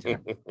the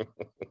meantime.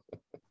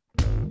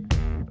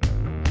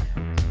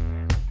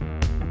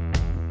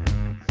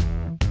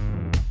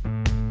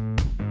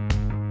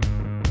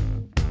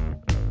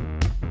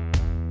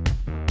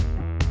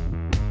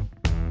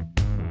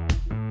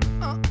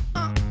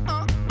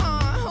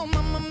 Oh,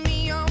 mamma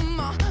mia,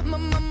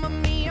 mamma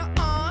mia,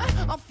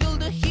 I feel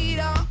the heat,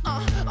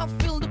 I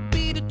feel the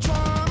beat of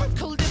drum.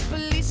 Call the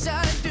police,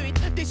 I do it.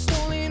 They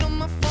stolen on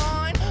my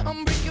phone.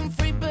 I'm breaking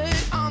free,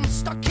 but I'm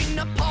stuck in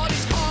a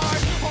party's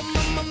heart. Oh,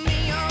 mamma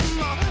mia,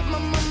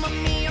 mamma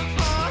mia,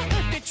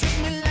 they treat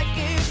me like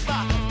if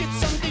I did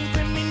something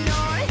criminal.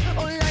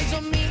 All eyes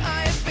on me,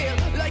 I feel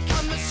like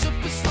I'm a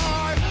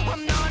superstar.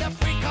 I'm not a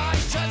freak, I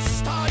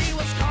just thought it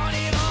was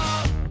carnival.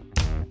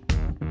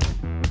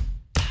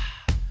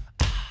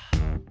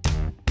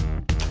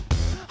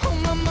 Oh,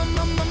 mamma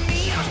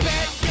mia,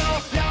 bet your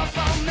love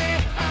on me.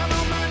 I'm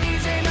on my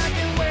knees and I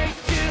can't wait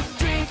to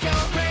drink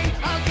your rain.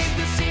 I'll give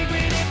the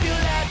secret if you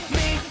let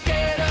me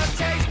get a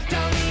taste.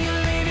 Tell me you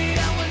leave it,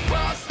 I will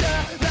cross the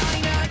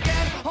line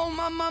again. Oh,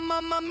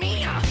 mamma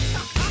mia.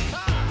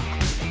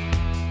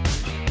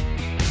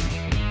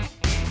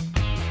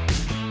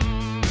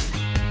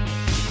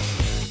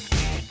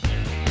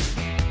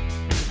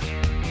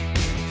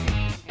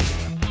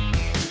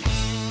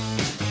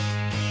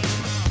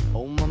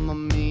 Oh, mamma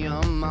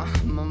mia,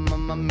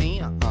 mamma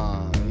mia,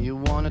 you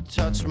wanna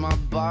touch my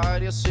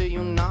body, I say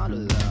you're not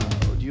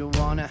allowed. You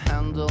wanna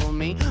handle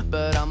me,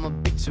 but I'm a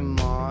bit too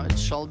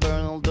much. I'll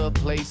burn all the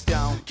place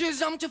down,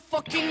 'cause I'm too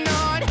fucking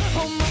hot.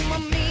 Oh, mamma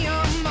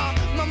mia,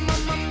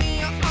 mamma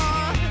mia,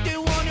 they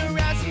wanna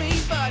arrest me,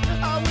 but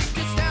I was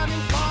just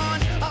having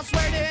fun. I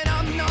swear that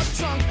I'm not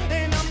drunk,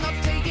 and I'm not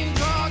taking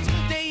drugs.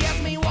 They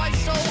ask me why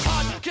so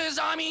hot, 'cause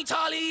I'm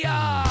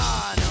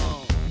Italiano.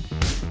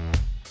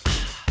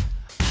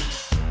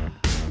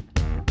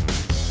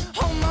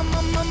 Oh,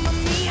 mamma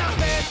mia,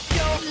 bet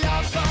your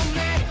love on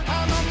me.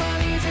 I'm on my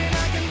knees and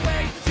I can't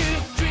wait to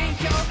drink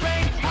your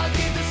rain. I'll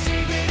give the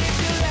secret if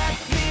you let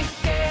me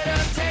get a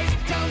taste.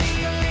 Tell me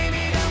you leave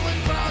it, I will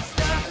cross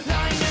the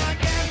line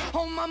again.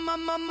 Oh,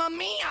 mamma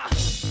mia.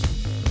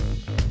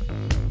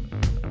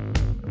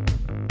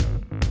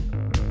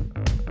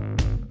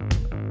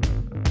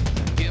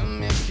 Give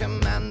me a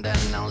command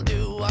and I'll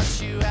do what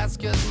you ask,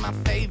 'cause my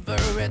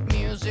favorite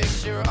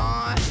music's you're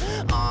on.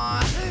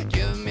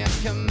 Give me a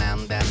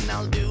command and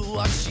I'll do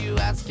what you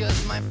ask,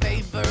 'cause my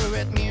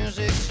favorite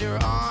music's you're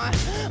on.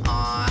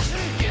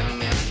 Give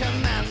me a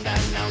command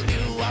and I'll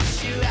do what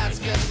you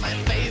ask, 'cause my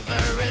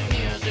favorite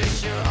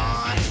music's you're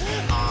on.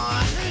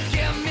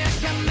 Give me a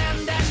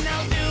command and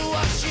I'll do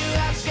what you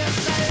ask,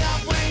 'cause I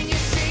love when you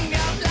sing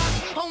out loud.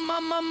 Oh,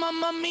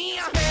 mamma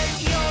mia, bet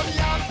your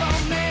love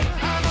on me.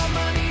 I'm on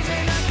my knees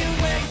and I can't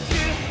wait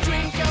to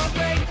drink your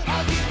brain.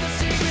 I'll give the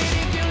secret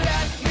if you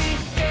let me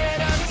get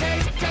a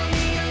taste. Tell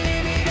me you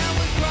leave it, I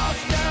will cross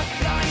the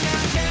line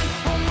again.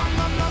 Oh,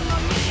 mamma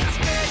mia,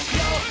 spit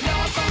your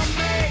love on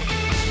me.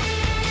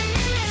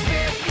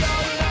 Spit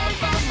your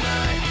love on me.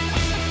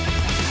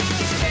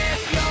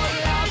 Spit your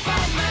love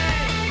on me.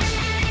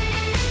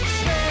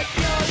 Spit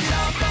your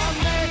love on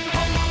me.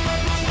 Oh,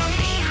 mamma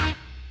mia.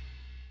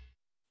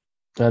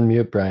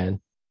 Unmute Brian.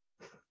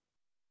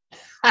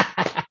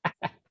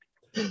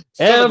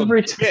 Son of a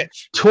Every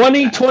bitch.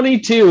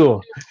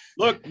 2022.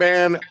 Look,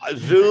 man,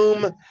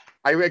 Zoom.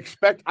 I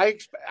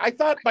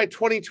thought by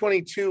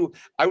 2022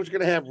 I was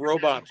going to have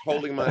robots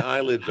holding my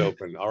eyelids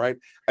open. All right,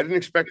 I didn't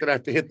expect that I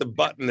have to hit the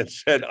button that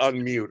said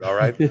unmute. All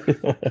right,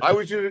 I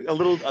was doing a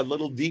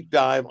little deep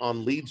dive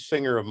on lead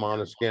singer of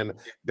Måneskin,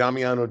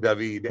 Damiano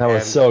David. That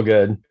was and so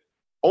good.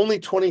 only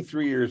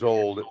 23 years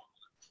old.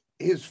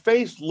 His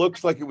face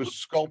looks like it was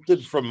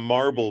sculpted from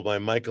marble by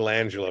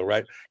Michelangelo,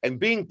 right? And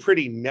being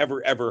pretty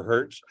never ever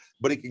hurts,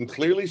 but he can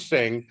clearly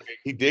sing.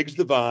 He digs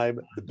the vibe.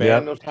 The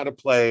band knows how to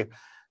play.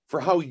 For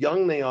how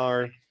young they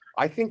are,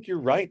 I think you're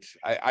right.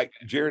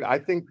 Jared, I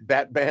think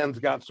that band's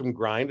got some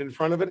grind in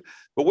front of it.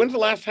 But when's the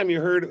last time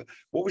you heard?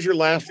 What was your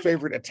last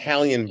favorite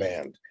Italian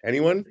band?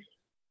 Anyone?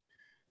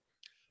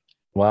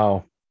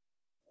 Wow.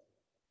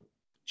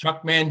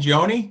 Chuck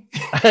Mangione.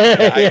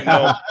 I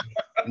know.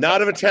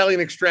 Not of Italian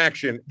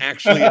extraction,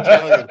 actually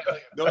Italian.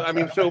 No, I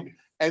mean,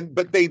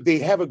 but they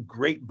have a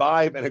great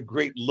vibe and a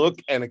great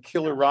look and a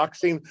killer rock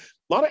scene.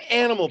 A lot of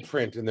animal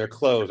print in their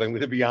clothes. I'm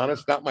going to be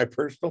honest, not my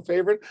personal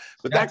favorite,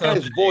 but that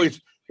guy's voice,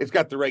 it's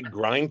got the right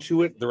grind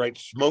to it, the right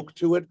smoke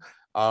to it.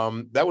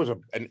 That was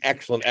an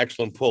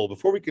excellent pull.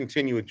 Before we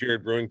continue with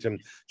Jared Brewington,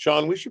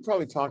 Sean, we should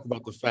probably talk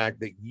about the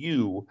fact that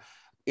you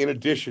in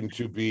addition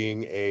to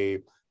being a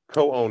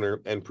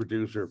co-owner and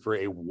producer for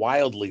a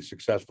wildly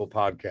successful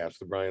podcast,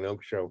 The Brian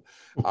Oak Show,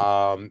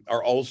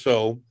 are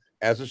also,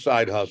 as a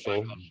side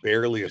hustle,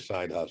 barely a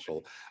side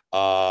hustle,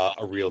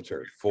 a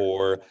realtor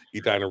for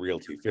Edina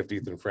Realty,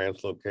 50th and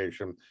France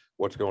location.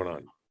 What's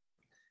going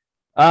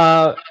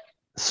on?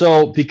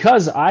 So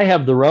because I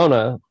have the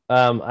Rona,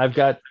 I've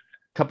got a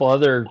couple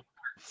other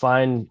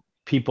fine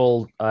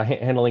people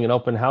handling an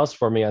open house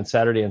for me on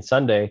Saturday and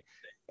Sunday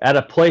at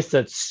a place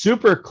that's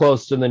super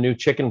close to the new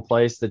chicken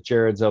place that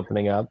Jared's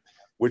opening up.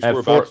 Which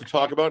we're about to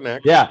talk about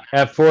next. Yeah,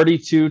 at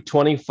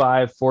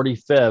 4225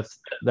 45th.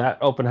 That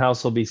open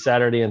house will be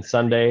Saturday and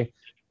Sunday. I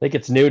think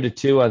it's noon to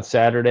 2 on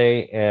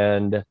Saturday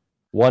and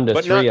 1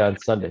 to 3 on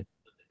Sunday.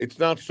 It's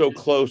not so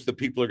close that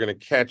people are going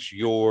to catch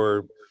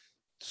your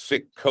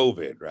sick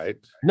COVID, right?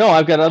 No,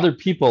 I've got other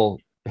people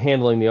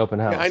handling the open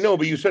house. Yeah, I know,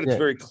 but you said it's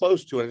very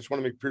close to it. I just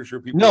want to make pretty sure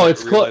people. No,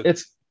 it's close.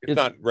 It's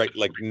not right.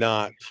 Like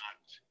not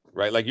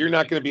right. Like you're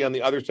not going to be on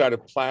the other side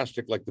of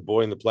plastic, like the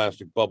boy in the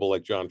plastic bubble,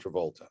 like John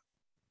Travolta.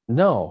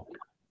 No,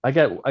 I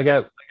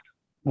got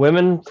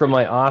women from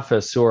my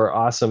office who are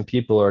awesome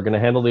people who are going to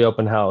handle the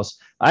open house.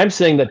 I'm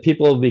saying that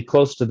people will be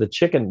close to the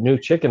new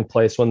chicken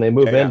place when they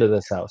move into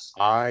this house.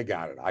 I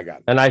got it.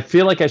 And I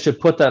feel like I should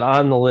put that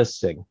on the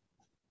listing.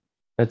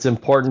 It's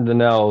important to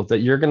know that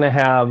you're going to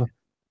have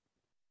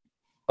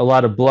a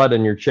lot of blood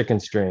in your chicken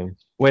stream.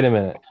 Wait a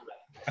minute.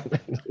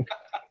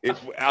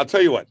 I'll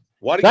tell you what.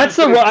 That's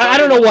I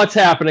don't know what's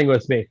happening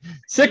with me.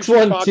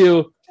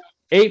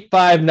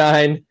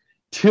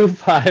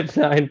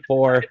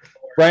 612-859-2594.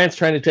 Brian's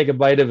trying to take a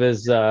bite of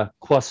his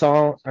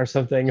croissant or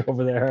something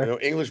over there.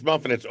 English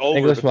muffin. It's over.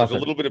 There's a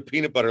little bit of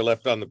peanut butter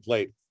left on the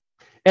plate.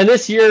 And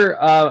this year,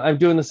 I'm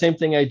doing the same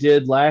thing I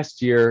did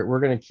last year. We're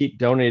going to keep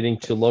donating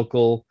to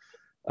local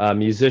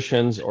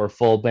musicians or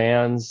full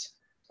bands.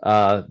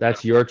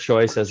 That's your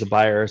choice as a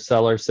buyer or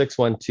seller.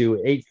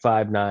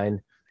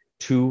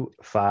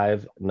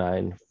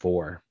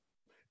 612-859-2594.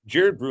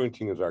 Jared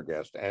Brewington is our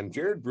guest, and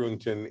Jared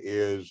Brewington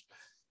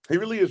he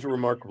really is a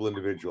remarkable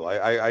individual.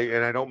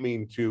 And I don't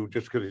mean to,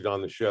 just because he's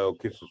on the show,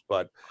 kiss his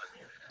butt.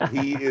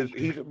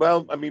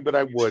 But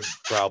I would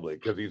probably,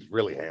 because he's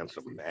really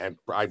handsome, and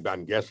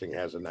I'm guessing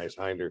has a nice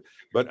hinder.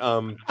 But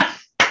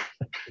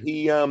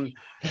he's one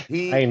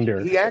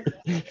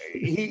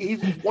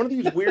of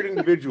these weird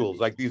individuals,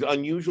 like these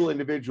unusual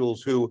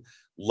individuals who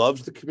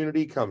loves the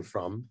community he comes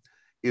from,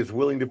 is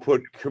willing to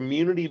put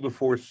community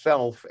before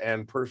self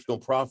and personal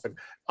profit.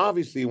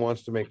 Obviously, he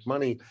wants to make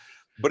money,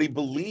 but he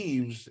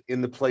believes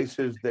in the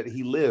places that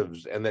he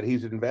lives and that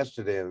he's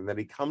invested in and that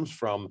he comes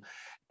from.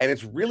 And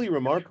it's really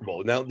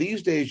remarkable. Now,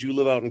 these days you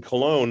live out in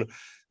Cologne,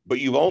 but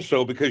you've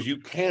also, because you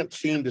can't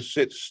seem to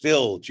sit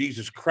still.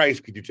 Jesus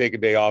Christ, could you take a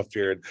day off,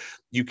 Jared?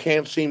 You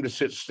can't seem to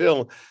sit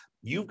still.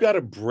 You've got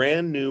a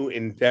brand new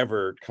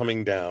endeavor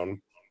coming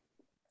down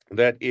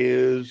that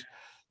is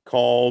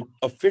called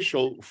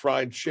Official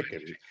Fried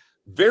Chicken.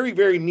 Very,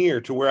 very near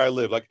to where I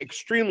live, like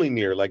extremely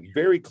near, like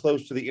very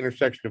close to the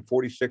intersection of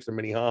 46 and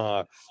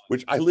Minnehaha,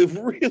 which I live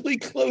really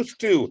close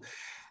to.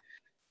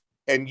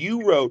 And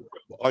you wrote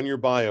on your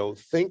bio,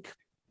 think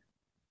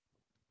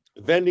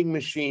vending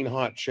machine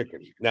hot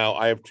chicken. Now,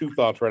 I have two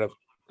thoughts right off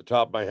the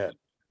top of my head.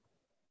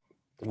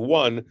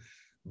 One,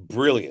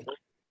 brilliant.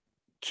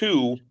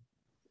 Two,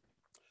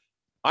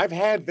 I've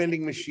had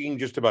vending machine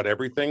just about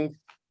everything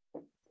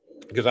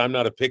because I'm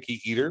not a picky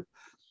eater.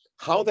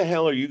 How the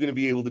hell are you going to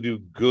be able to do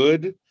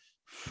good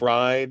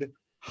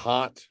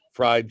hot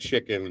fried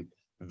chicken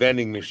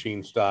vending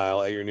machine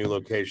style at your new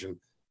location?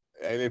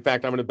 And in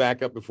fact, I'm going to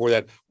back up before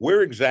that.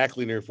 Where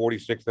exactly near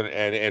 46th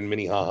and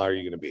Minnehaha are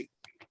you going to be?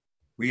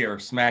 We are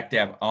smack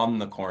dab on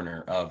the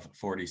corner of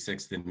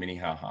 46th and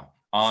Minnehaha,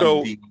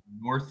 on the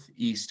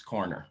northeast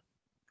corner.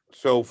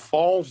 So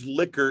Falls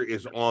Liquor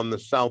is on the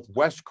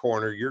southwest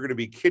corner. You're going to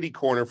be kitty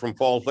corner from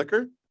Falls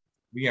Liquor?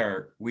 We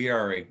are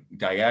a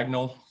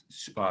diagonal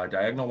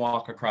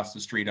walk across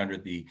the street under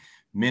the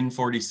Min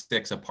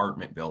 46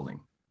 apartment building.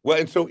 Well,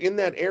 and so in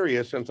that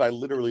area, since I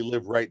literally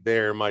live right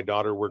there, my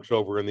daughter works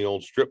over in the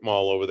old strip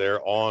mall over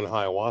there on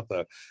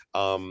Hiawatha.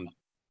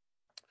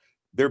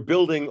 They're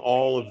building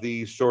all of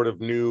these sort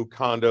of new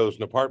condos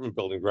and apartment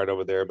buildings right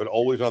over there, but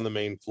always on the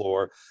main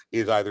floor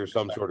is either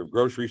some sort of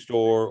grocery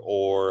store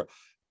or,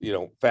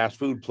 fast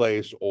food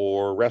place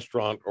or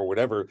restaurant or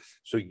whatever.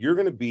 So you're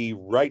going to be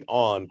right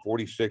on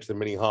 46th and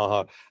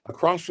Minnehaha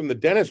across from the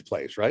dentist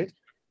place, right?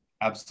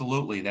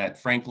 Absolutely.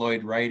 That Frank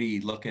Lloyd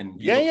Wrighty looking.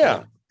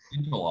 Yeah.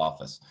 Dental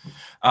office.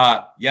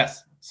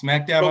 Yes.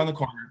 Smack dab on the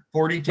corner.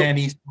 4010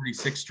 East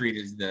 46th Street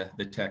is the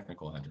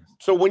technical address.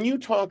 So when you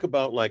talk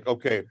about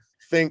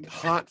think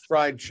hot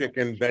fried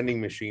chicken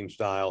vending machine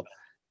style,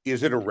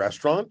 is it a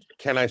restaurant?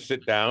 Can I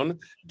sit down?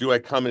 Do I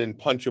come in and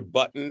punch a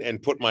button and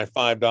put my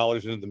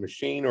 $5 into the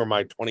machine or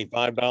my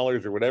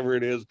 $25 or whatever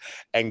it is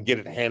and get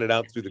it handed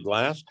out through the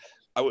glass?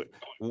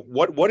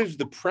 What is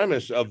the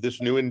premise of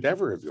this new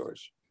endeavor of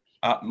yours?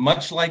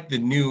 Much like the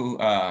new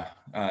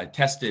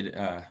tested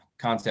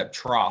concept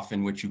trough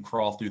in which you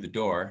crawl through the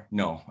door.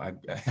 No,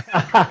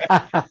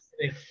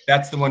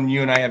 That's the one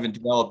you and I haven't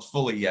developed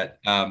fully yet.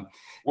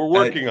 We're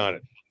working on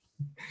it.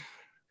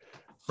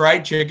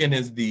 Fried chicken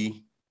is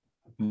the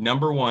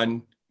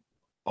 #1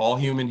 all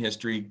human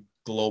history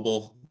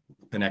global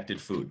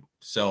connected food.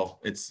 So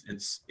it's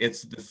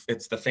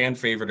the fan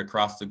favorite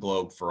across the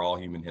globe for all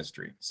human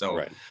history. So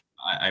Right.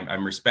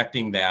 I'm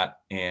respecting that,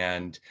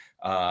 and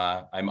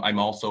I'm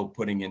also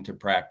putting into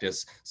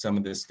practice some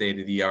of the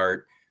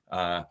state-of-the-art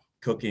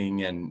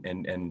cooking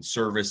and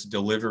service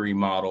delivery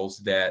models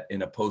that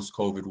in a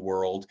post-COVID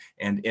world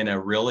and in a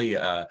really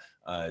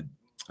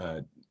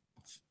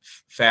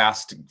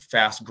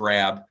fast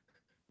grab,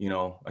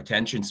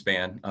 attention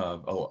span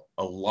of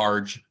a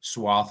large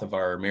swath of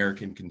our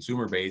American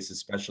consumer base,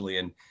 especially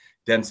in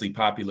densely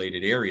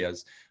populated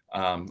areas.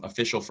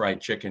 Official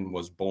Fried Chicken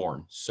was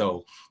born.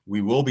 So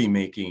we will be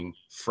making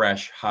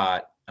fresh,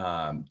 hot,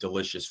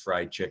 delicious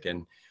fried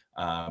chicken.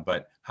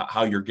 But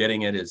how you're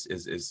getting it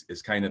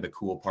is kind of the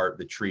cool part,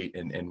 the treat,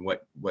 and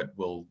what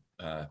will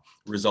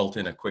result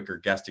in a quicker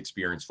guest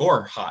experience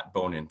for hot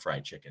bone-in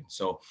fried chicken.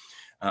 So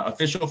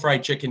Official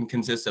Fried Chicken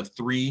consists of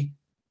 3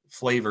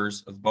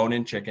 flavors of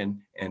bone-in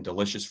chicken and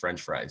delicious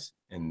French fries.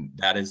 And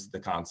that is the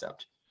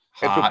concept.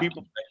 And so Hot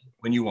people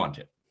when you want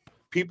it.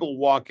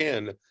 walk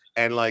in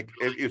and like,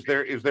 is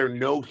there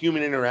no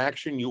human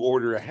interaction? You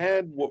order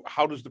ahead.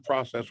 How does the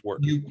process work?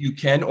 You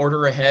can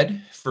order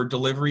ahead for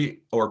delivery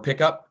or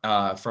pickup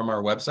from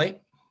our website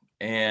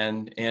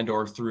and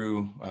or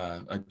through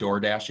a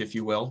DoorDash, if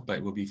you will,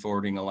 but we'll be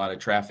forwarding a lot of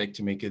traffic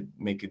to make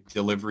it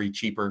delivery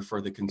cheaper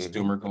for the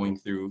consumer going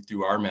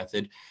through our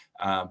method.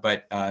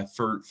 But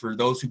for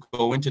those who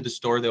go into the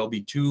store, there'll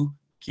be 2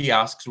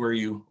 kiosks where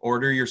you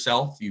order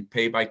yourself, you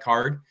pay by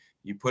card,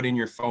 you put in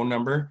your phone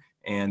number,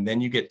 and then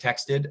you get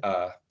texted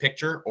a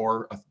picture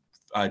or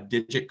a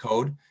digit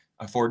code,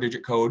 a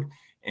 4-digit code,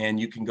 and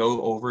you can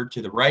go over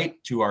to the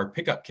right to our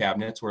pickup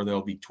cabinets where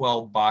there'll be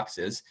 12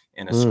 boxes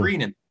and a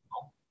screen in the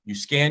middle. You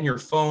scan your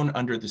phone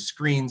under the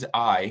screen's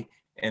eye,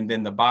 and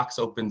then the box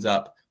opens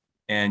up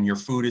and your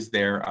food is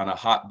there on a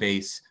hot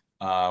base,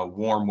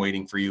 warm,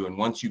 waiting for you. And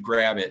once you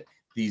grab it,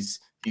 these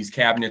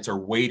cabinets are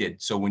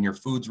weighted. So when your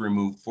food's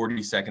removed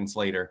 40 seconds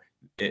later,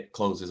 it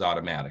closes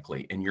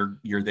automatically. And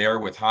you're there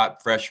with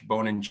hot, fresh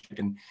bone-in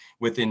chicken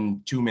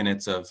within 2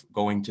 minutes of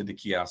going to the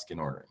kiosk and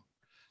ordering.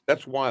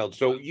 That's wild.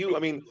 So you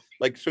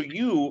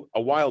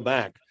a while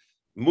back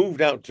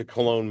moved out to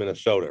Cologne,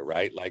 Minnesota,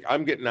 right? Like,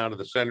 I'm getting out of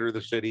the center of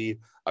the city.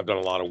 I've done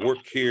a lot of work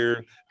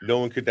here. No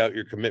one could doubt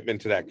your commitment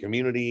to that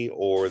community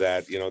or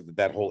that,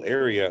 that whole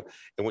area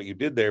and what you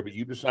did there, but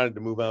you decided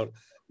to move out.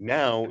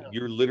 Now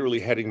you're literally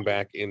heading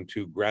back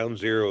into ground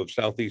zero of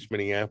Southeast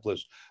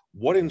Minneapolis.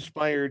 What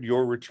inspired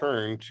your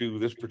return to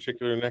this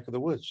particular neck of the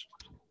woods?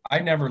 I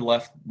never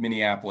left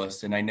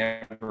Minneapolis, and I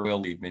never will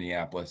leave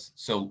Minneapolis.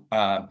 So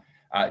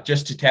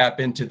just to tap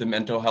into the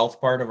mental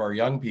health part of our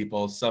young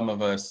people, some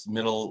of us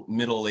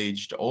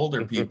middle-aged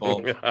older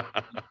people,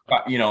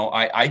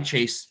 I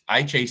chase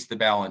the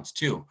balance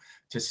too.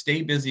 To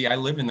stay busy, I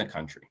live in the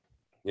country.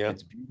 Yeah,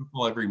 it's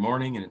beautiful every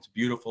morning and it's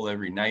beautiful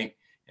every night,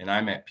 and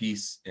I'm at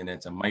peace, and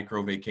it's a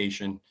micro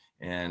vacation,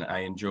 and I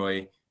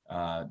enjoy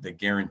the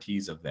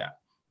guarantees of that.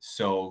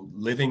 So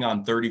living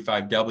on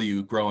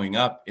 35W, growing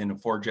up in a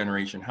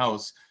 4-generation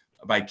house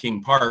by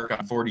King Park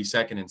on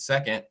 42nd and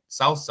 2nd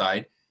South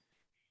Side,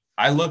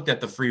 I looked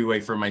at the freeway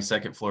from my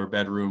 2nd floor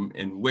bedroom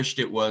and wished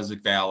it was a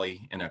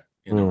valley and a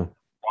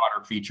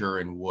water feature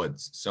and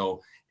woods.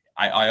 So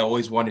I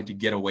always wanted to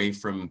get away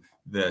from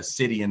the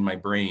city in my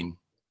brain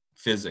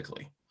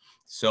physically.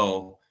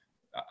 So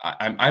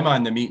I'm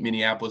on the Meet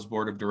Minneapolis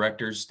Board of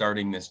Directors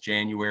starting this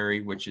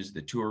January, which is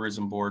the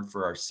tourism board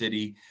for our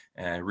city,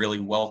 and really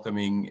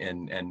welcoming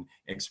and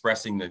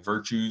expressing the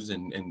virtues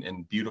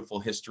and beautiful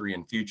history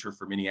and future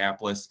for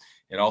Minneapolis.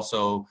 It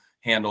also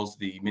handles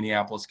the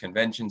Minneapolis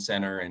Convention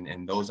Center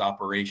and those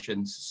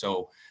operations.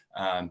 So,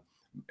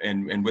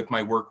 and with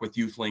my work with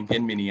YouthLink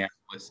in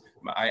Minneapolis,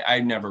 I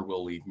never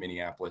will leave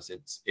Minneapolis.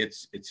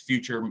 Its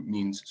future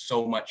means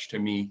so much to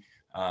me.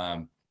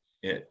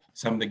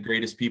 Some of the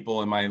greatest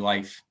people in my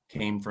life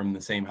came from the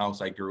same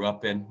house I grew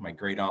up in. My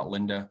great aunt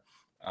Linda,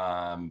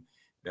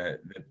 the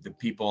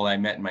people I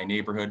met in my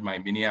neighborhood, my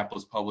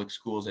Minneapolis Public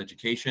Schools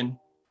education,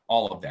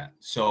 all of that.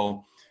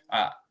 So,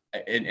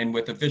 and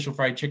with Official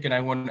Fried Chicken,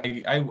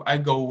 I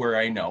go where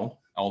I know.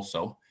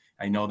 Also,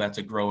 I know that's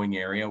a growing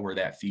area where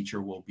that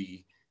feature will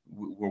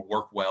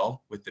work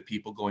well with the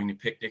people going to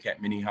picnic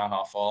at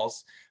Minnehaha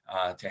Falls,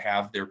 to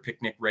have their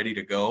picnic ready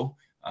to go.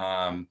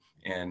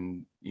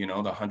 And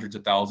the hundreds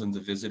of thousands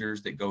of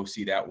visitors that go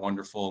see that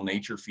wonderful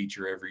nature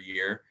feature every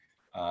year.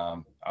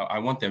 I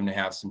want them to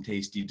have some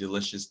tasty,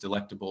 delicious,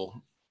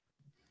 delectable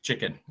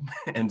chicken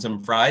and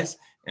some fries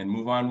and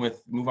move on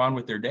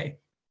with their day.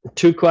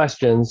 2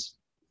 questions.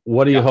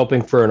 What are you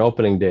hoping for an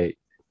opening date?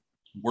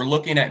 We're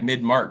looking at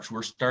mid-March.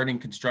 We're starting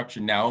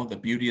construction now. The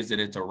beauty is that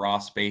it's a raw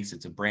space.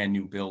 It's a brand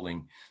new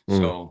building.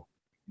 So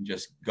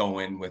just go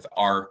in with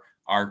our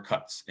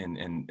cuts and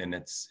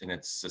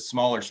it's a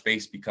smaller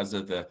space because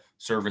of the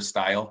service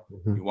style.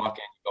 You walk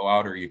in, you go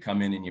out, or you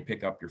come in and you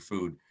pick up your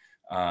food.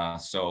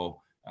 So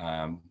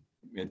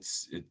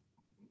it's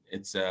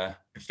a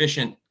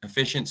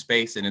efficient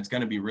space, and it's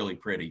going to be really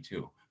pretty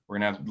too. We're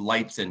going to have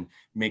lights and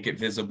make it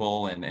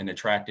visible and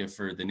attractive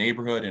for the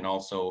neighborhood, and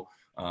also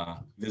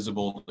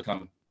visible to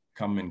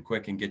come in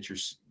quick and get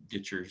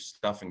your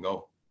stuff and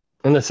go.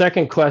 And the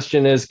second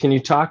question is, can you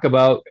talk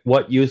about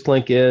what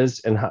YouthLink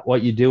is and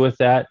what you do with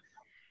that?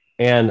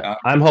 And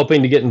I'm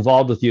hoping to get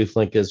involved with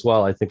YouthLink as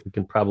well. I think we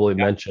can probably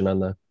mention on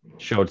the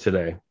show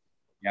today.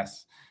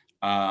 Yes.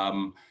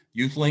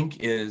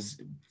 YouthLink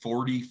is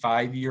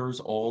 45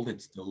 years old.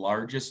 It's the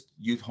largest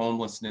youth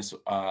homelessness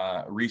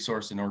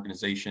resource and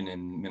organization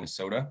in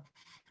Minnesota.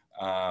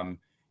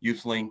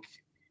 YouthLink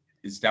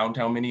is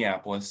downtown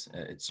Minneapolis.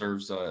 It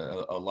serves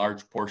a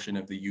large portion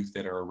of the youth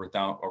that are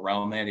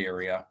around that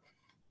area.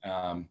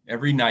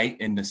 Every night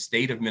in the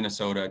state of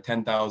Minnesota,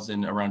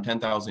 around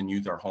 10,000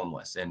 youth are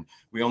homeless, and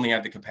we only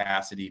have the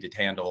capacity to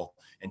handle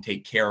and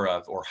take care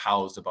of or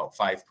house about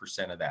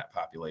 5% of that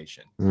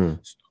population. So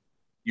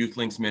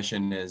YouthLink's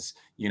mission is,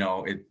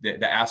 the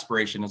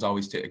aspiration is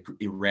always to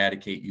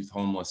eradicate youth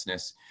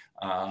homelessness.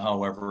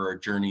 However, our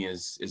journey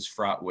is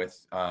fraught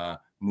with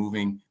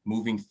moving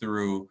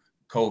through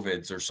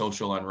COVIDs or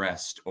social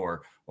unrest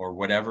or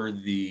whatever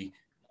the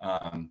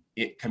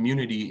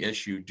community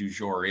issue du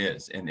jour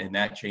is, and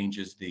that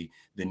changes the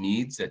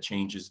needs, that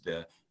changes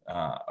the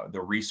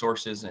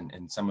resources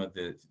and some of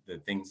the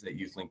things that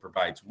YouthLink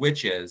provides,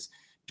 which is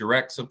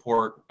direct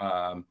support,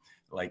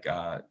 like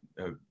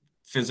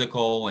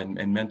physical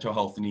and mental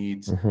health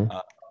needs,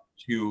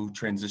 to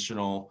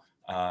transitional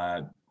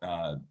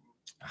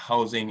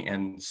housing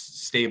and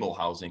stable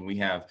housing. We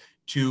have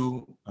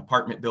 2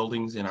 apartment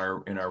buildings in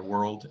our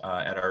world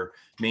at our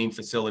main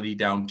facility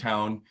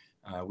downtown.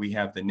 We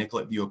have the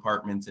Nicollet View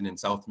Apartments, and in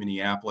South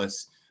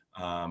Minneapolis,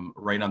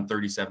 right on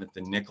 37th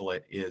and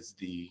Nicollet, is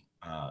the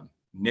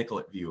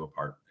Nicollet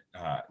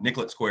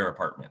Square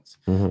Apartments.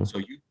 So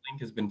YouthLink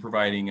has been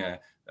providing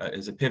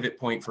as a pivot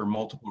point for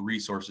multiple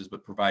resources,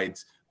 but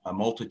provides a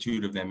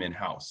multitude of them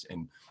in-house.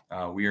 And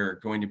we are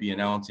going to be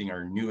announcing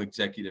our new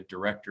executive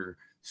director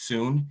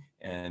soon,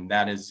 and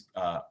that is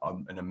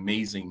an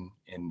amazing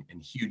and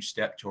huge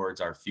step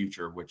towards our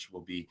future, which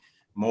will be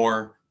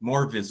more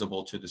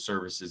visible to the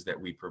services that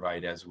we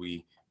provide as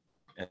we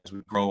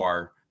grow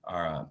our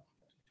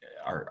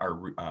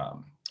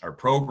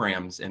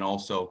programs, and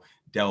also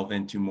delve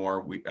into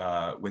more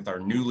with our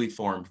newly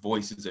formed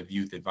Voices of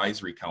Youth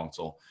Advisory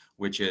Council,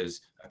 which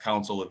is a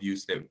council of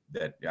youth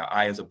that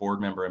I, as a board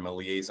member, am a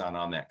liaison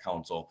on that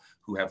council,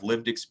 who have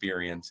lived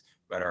experience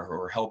but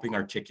are helping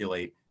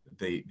articulate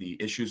the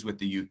issues with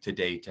the youth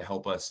today to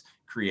help us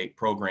create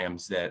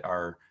programs that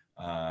are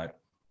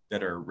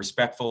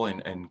respectful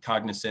and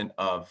cognizant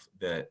of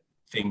the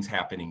things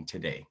happening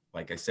today.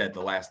 Like I said,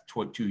 the last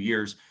 2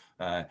 years,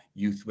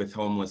 youth with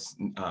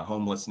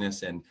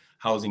homelessness and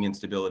housing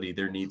instability,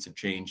 their needs have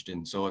changed,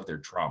 and so have their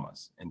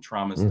traumas. And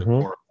trauma is the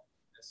core of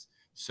this.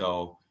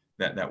 So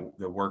that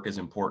the work is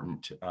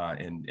important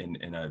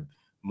in a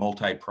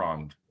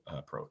multi-pronged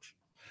approach.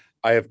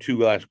 I have 2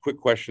 last quick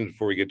questions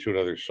before we get to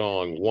another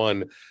song.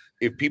 One,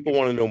 if people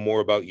want to know more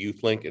about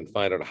YouthLink and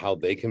find out how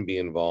they can be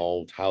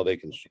involved, how they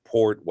can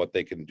support, what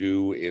they can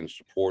do in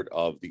support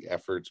of the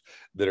efforts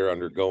that are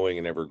undergoing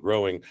and ever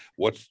growing,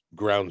 what's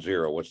ground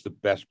zero? What's the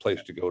best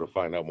place to go to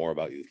find out more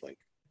about YouthLink?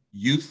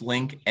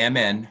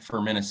 YouthLinkMN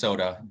for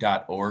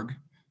Minnesota.org.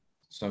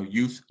 So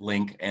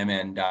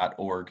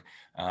YouthLinkMN.org.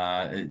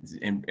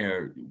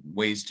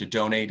 Ways to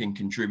donate and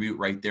contribute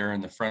right there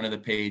in the front of the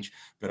page,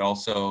 but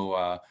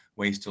also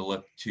ways to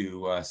look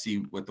to see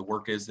what the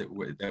work is that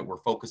we're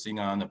focusing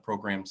on, the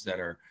programs that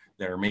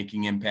are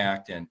making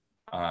impact, and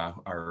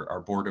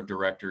our board of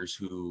directors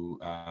who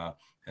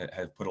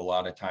have put a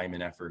lot of time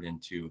and effort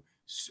into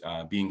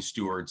being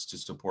stewards to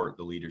support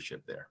the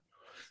leadership there.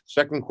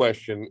 Second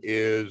question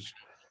is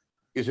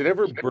it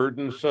ever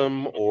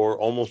burdensome or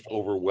almost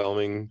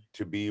overwhelming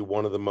to be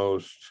one of the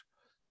most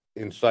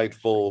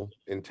insightful,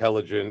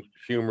 intelligent,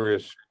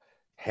 humorous,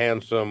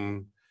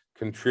 handsome,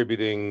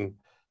 contributing,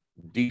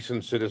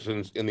 decent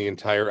citizens in the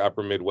entire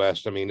upper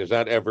Midwest? I mean, is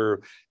it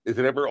ever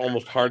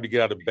almost hard to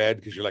get out of bed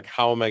because you're like,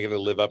 how am I going to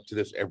live up to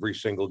this every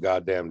single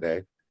goddamn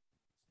day?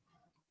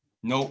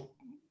 Nope,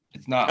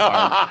 it's not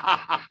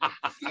hard.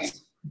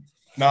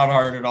 Not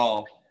hard at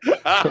all.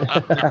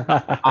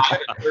 I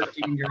have a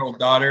 13-year-old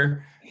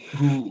daughter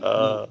who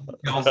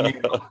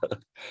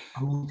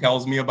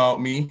tells me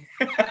about me.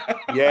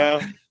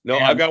 Yeah. No,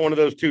 I've got one of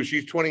those too.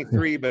 She's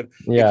 23, but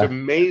it's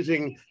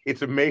amazing.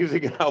 It's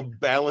amazing how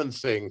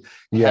balancing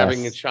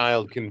having a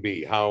child can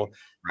be. How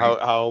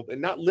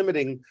not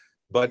limiting,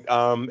 but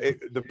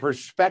the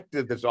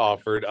perspective that's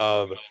offered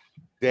of,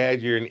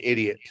 Dad, you're an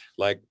idiot.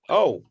 Like,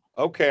 oh,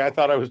 okay, I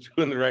thought I was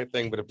doing the right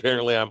thing, but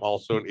apparently I'm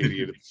also an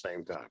idiot at the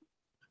same time.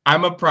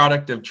 I'm a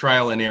product of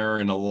trial and error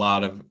in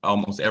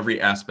almost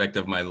every aspect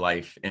of my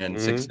life, and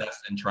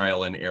success and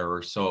trial and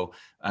error. So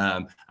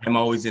I'm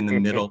always in the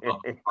middle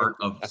of part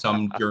of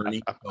some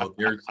journey. So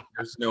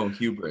there's no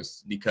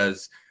hubris,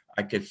 because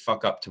I could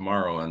fuck up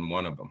tomorrow on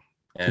one of them.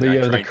 And you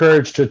have the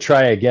courage to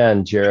try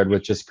again, Jared,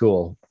 which is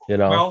cool.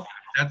 Well,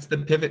 that's the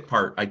pivot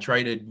part. I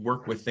try to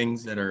work with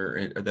things that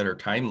are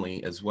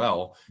timely as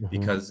well,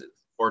 because it's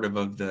supportive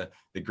of the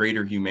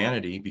greater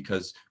humanity,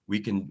 because we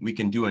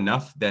can do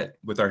enough that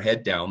with our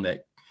head down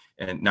that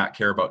and not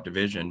care about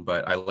division.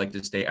 But I like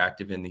to stay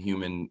active in the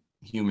human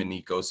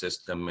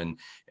ecosystem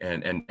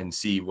and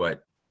see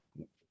what,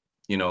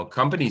 you know,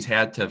 companies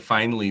had to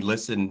finally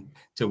listen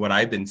to what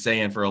I've been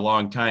saying for a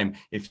long time.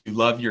 If you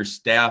love your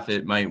staff,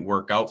 it might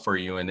work out for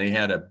you. And they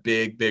had a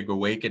big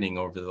awakening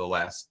over the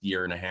last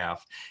year and a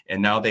half.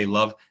 And now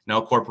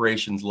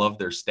corporations love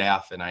their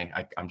staff. And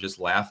I'm just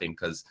laughing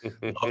because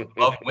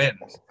love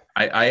wins.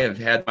 I have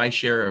had my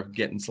share of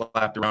getting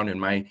slapped around and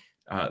my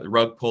the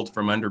rug pulled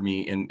from under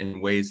me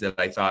in ways that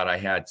I thought I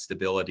had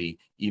stability,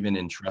 even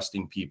in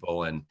trusting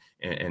people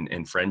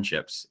and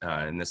friendships.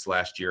 And this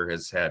last year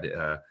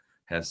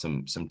has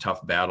some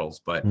tough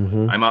battles, but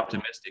I'm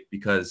optimistic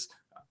because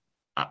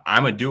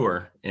I'm a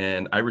doer,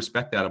 and I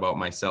respect that about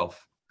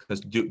myself,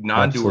 because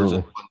non-doers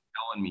are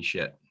telling me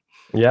shit.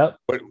 Yeah.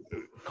 But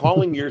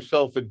calling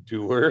yourself a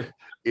doer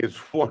is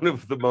one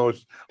of the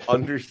most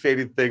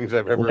understated things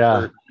I've ever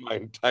heard in my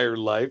entire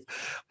life.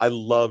 I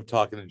love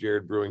talking to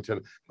Jared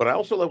Brewington, but I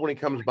also love when he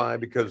comes by,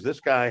 because this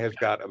guy has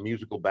got a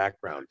musical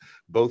background,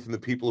 both in the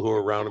people who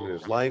are around him in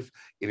his life,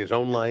 in his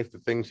own life, the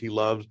things he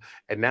loves.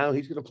 And now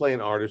he's going to play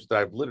an artist that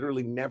I've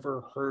literally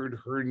never heard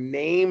her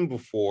name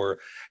before.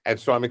 And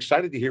so I'm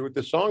excited to hear what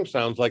this song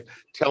sounds like.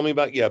 Tell me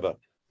about Yebba.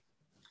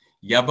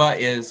 Yebba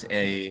is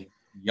a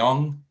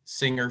young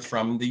singer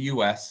from the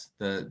U.S.,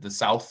 the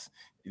South,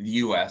 the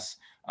U.S.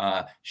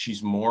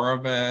 She's more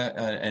of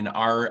an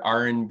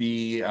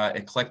R&B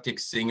eclectic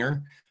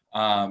singer,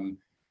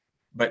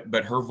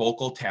 but her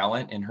vocal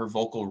talent and her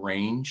vocal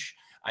range,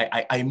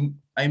 I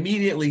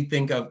immediately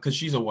think of, because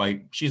she's a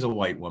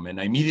white woman,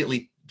 I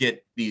immediately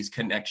get these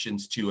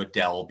connections to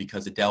Adele,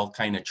 because Adele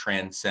kind of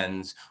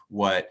transcends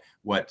what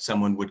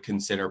someone would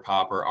consider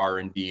pop or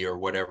R&B or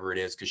whatever it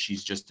is, because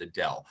she's just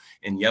Adele.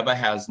 And Yebba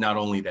has not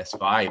only this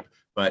vibe,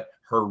 but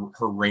her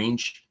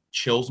range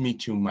chills me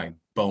to my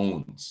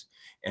bones.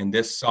 And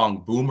this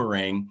song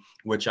Boomerang,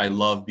 which I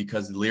love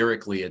because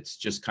lyrically it's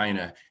just kind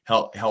of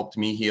helped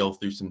me heal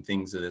through some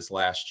things of this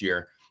last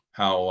year.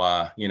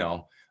 How you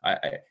know,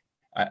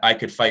 I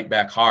could fight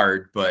back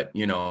hard, but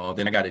you know,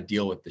 then I got to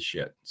deal with the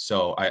shit.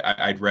 So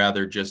I'd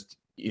rather just,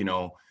 you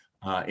know,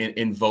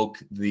 invoke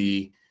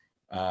the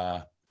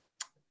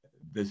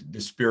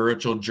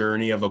spiritual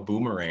journey of a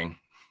boomerang,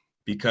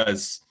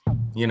 because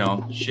you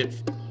know,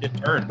 shit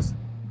turns.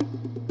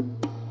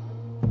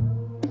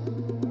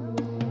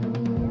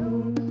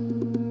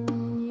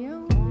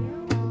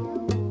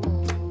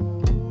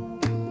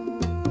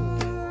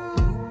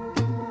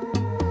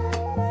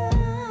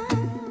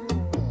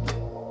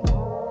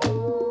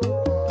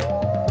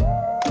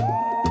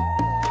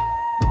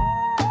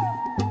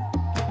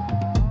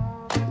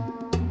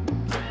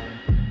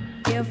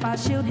 If I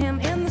shoot him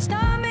in the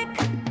stomach,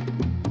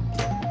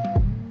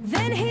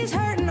 then he's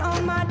hurting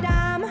on my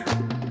dime.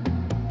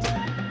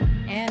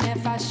 And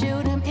if I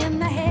shoot him in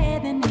the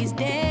head, then he's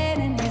dead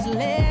and he's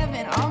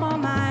living on my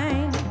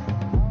mind.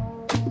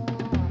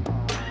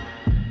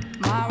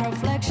 My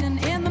reflection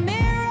in the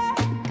mirror,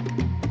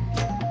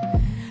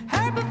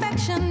 her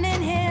perfection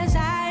in his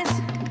eyes.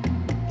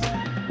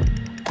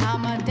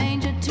 I'm a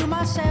danger to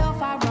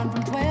myself. I run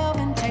from 12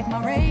 and take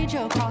my rage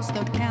across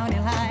the county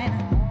line.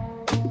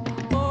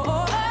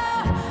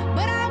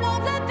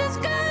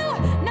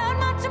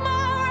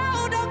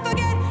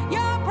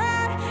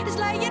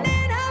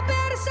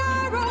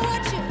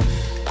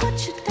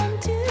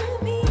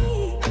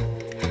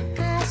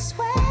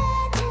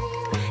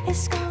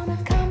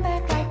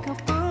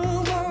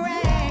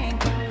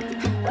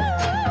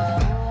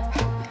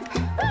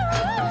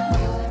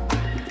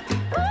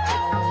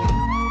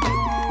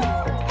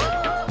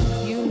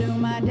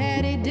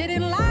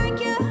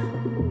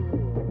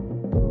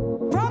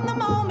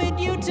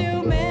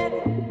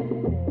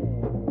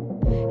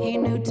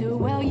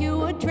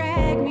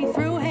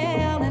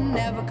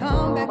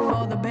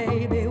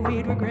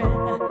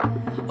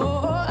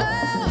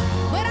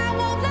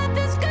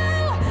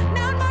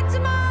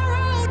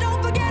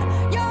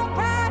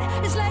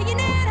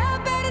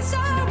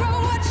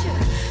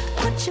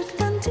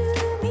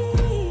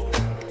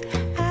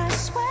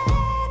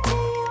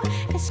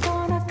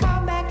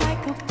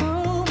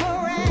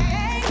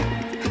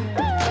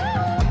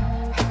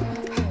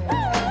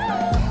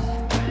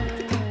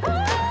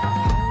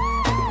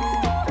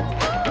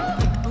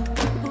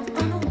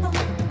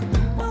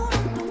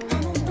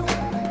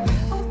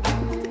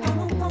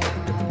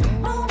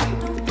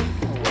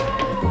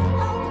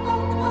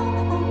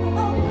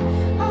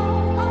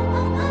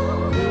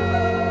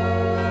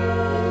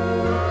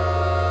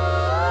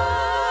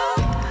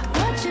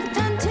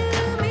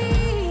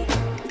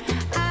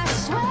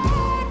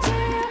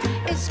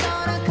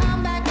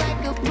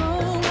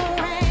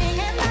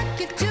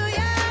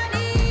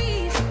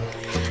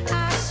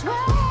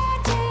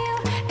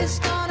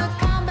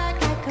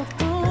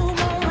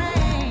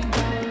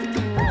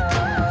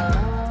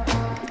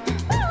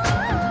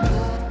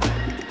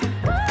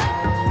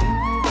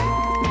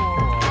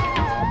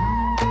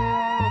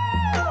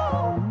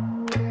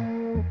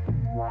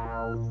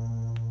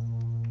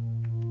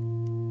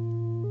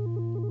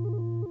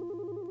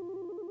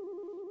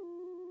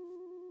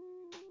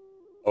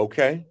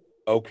 Okay.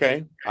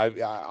 Okay.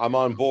 I'm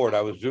on board.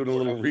 I was doing a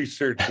little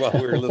research while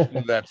we were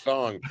listening to that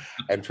song.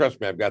 And trust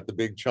me, I've got the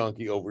big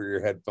chunky over ear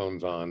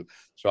headphones on.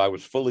 So I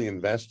was fully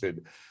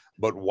invested.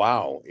 But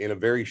wow, in a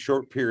very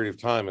short period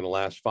of time in the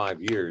last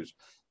 5 years,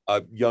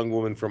 a young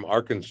woman from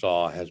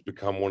Arkansas has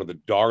become one of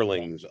the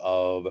darlings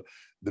of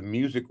the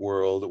music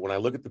world. When I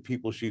look at the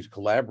people she's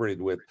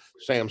collaborated with,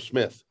 Sam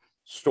Smith,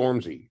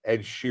 Stormzy,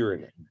 Ed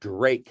Sheeran,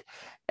 Drake,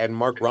 and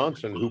Mark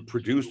Ronson, who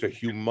produced a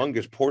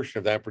humongous portion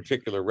of that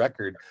particular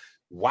record.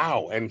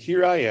 Wow. And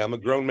here I am, a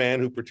grown man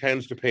who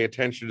pretends to pay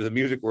attention to the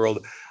music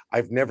world.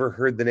 I've never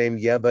heard the name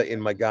Yeba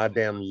in my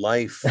goddamn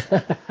life.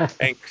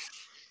 Thanks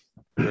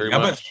very Yeah,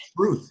 but much.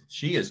 truth.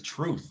 She is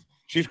truth.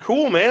 She's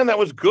cool, man. That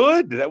was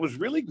good. That was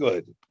really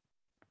good.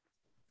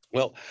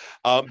 Well,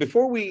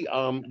 before we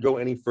go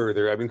any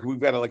further, I mean, we've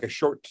got like a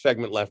short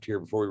segment left here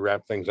before we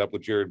wrap things up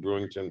with Jared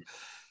Brewington.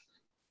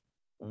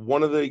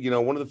 One of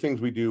the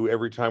things we do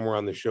every time we're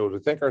on the show is we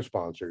thank our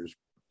sponsors,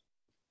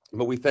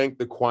 but we thank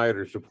the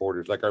quieter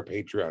supporters, like our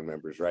Patreon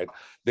members, right?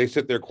 They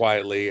sit there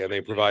quietly and they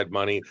provide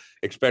money,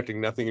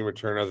 expecting nothing in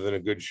return other than a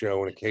good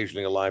show and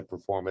occasionally a live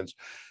performance.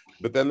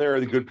 But then there are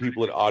the good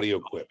people at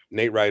AudioQuip,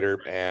 Nate Ryder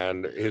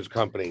and his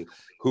company,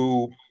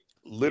 who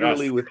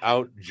literally,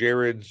 without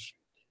Jared's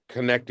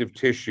connective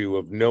tissue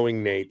of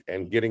knowing Nate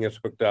and getting us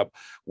hooked up,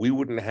 we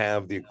wouldn't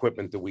have the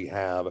equipment that we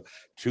have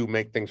to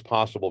make things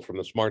possible from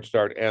the Smart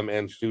Start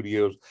MN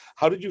Studios.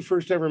 How did you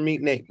first ever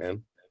meet Nate,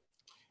 man?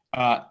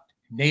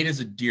 Nate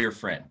is a dear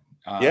friend.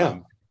 Yeah.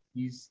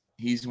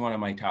 He's one of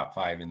my top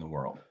 5 in the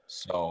world.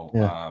 So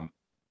Yeah.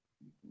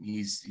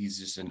 He's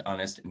just an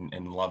honest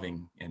and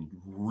loving and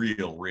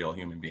real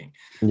human being.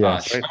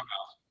 Yes. Shout out,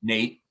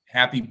 Nate,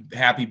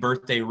 happy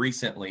birthday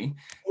recently.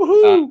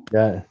 Woohoo!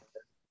 Yeah.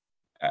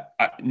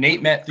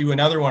 Nate met through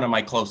another one of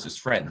my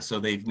closest friends. So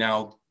they've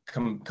now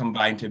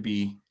combined to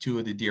be 2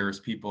 of the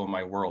dearest people in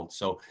my world.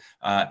 So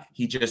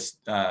he just,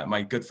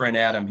 my good friend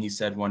Adam, he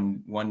said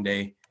one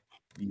day,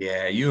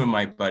 yeah, you and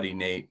my buddy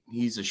Nate,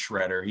 he's a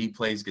shredder. He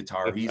plays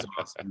guitar. He's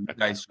awesome. You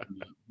guys,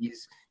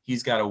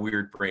 he's got a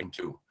weird brain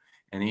too.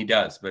 And he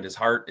does, but his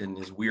heart and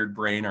his weird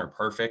brain are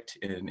perfect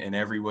in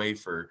every way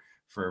for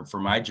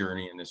my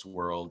journey in this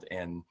world.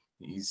 And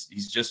he's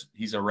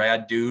a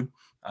rad dude.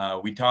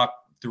 We talk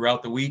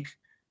throughout the week.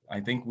 I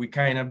think we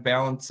kind of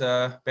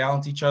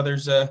balance each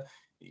other's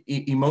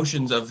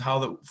emotions of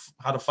how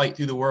to fight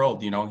through the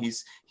world. You know,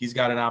 he's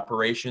got an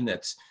operation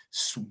that's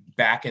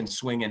back and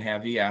swinging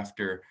heavy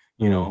after,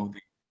 you know,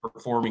 the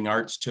performing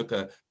arts took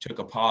a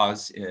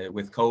pause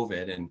with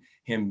COVID, and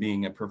him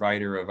being a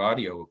provider of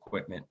audio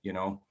equipment, you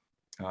know,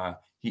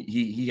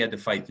 he had to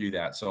fight through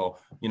that. So,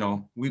 you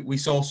know, we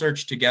soul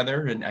search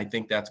together, and I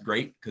think that's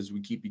great because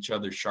we keep each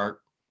other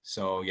sharp.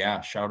 So yeah,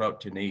 shout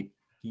out to Nate.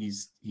 He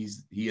is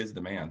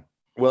the man.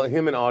 Well,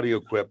 him and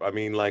AudioQuip, I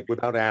mean, like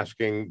without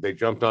asking, they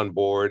jumped on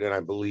board, and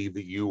I believe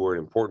that you were an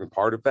important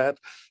part of that.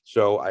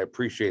 So I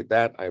appreciate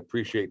that. I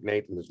appreciate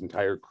Nate and his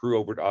entire crew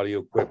over at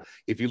AudioQuip.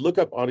 If you look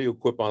up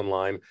AudioQuip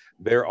online,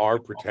 there are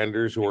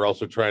pretenders who are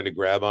also trying to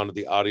grab onto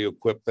the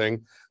AudioQuip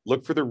thing.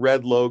 Look for the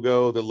red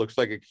logo that looks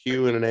like a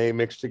Q and an A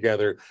mixed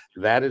together.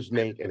 That is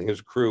Nate and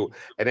his crew.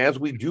 And as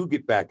we do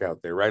get back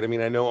out there, right? I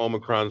mean, I know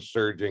Omicron's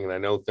surging, and I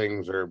know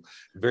things are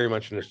very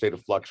much in a state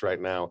of flux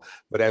right now.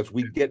 But as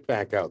we get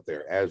back out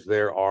there, as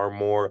there are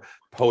more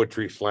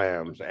poetry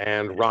slams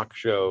and rock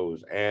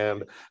shows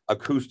and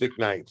acoustic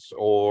nights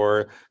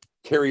or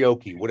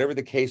karaoke, whatever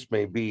the case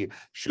may be,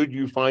 should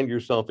you find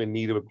yourself in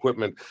need of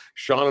equipment,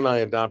 Sean and I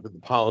adopted the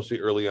policy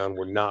early on,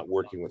 we're not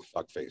working with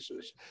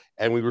fuckfaces.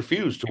 And we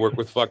refuse to work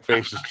with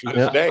fuckfaces to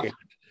this day.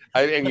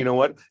 And you know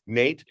what?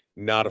 Nate,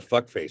 not a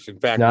fuckface. In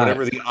fact,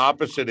 whatever the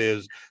opposite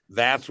is,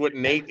 that's what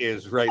Nate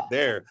is right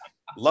there.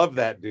 Love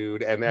that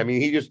dude. And I mean,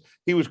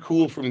 he was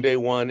cool from day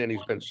one, and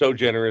he's been so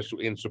generous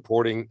in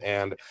supporting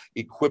and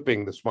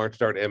equipping the Smart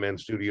Start MN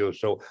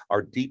Studios. So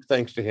our deep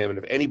thanks to him. And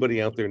if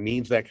anybody out there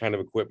needs that kind of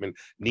equipment,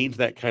 needs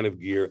that kind of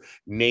gear,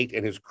 Nate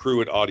and his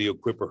crew at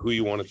AudioQuip are who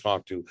you want to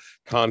talk to,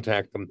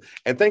 contact them.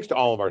 And thanks to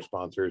all of our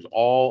sponsors,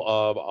 all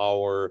of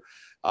our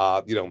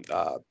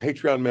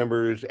Patreon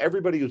members,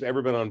 everybody who's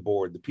ever been on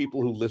board, the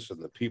people who listen,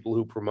 the people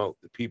who promote,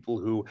 the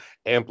people who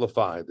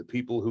amplify, the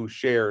people who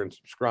share and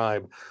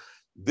subscribe.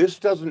 This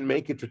doesn't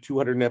make it to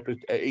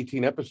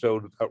 218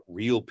 episodes without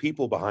real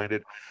people behind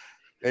it.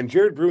 And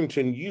Jared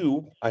Brewington,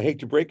 you, I hate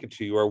to break it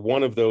to you, are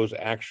one of those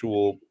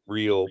actual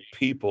real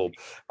people.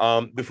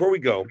 Before we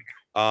go,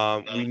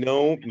 we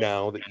know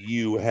now that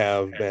you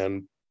have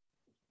been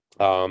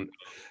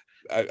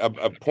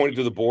appointed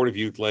to the board of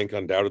Youth Link.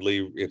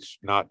 Undoubtedly, it's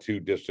not too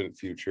distant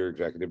future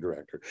executive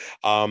director.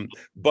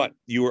 But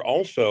you were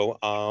also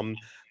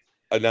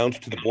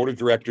announced to the board of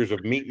directors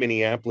of Meet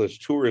Minneapolis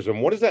Tourism.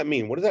 What does that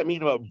mean? What does that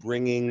mean about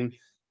bringing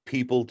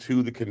people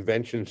to the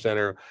convention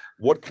center?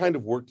 What kind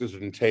of work does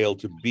it entail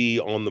to be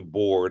on the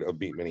board of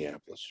Meet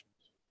Minneapolis?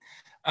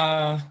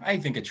 I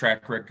think a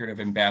track record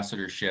of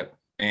ambassadorship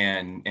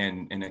and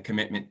a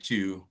commitment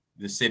to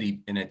the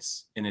city in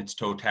its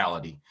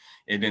totality,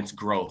 in its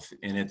growth,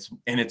 in its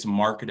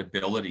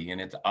marketability, in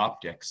its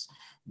optics.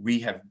 We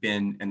have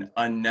been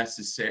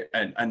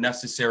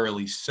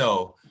unnecessarily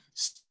so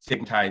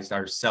stigmatized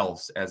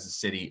ourselves as a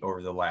city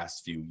over the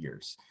last few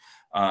years.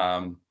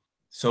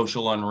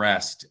 Social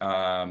unrest,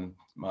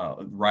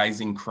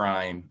 rising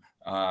crime,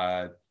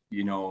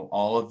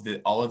 all of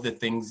the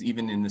things,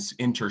 even in this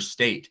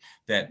interstate,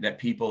 that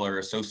people are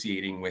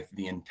associating with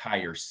the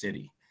entire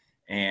city.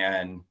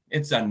 And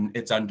it's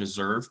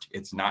undeserved.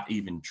 It's not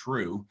even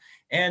true.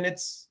 And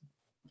it's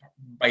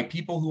by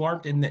people who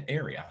aren't in the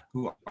area,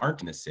 who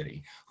aren't in the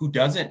city, who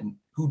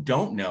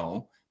don't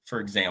know, for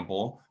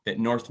example, that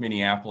North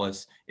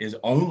Minneapolis is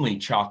only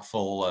chock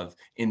full of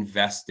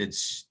invested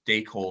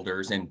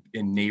stakeholders and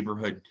in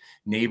neighborhood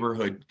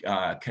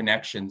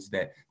connections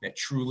that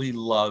truly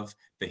love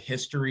the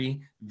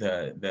history,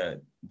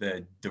 the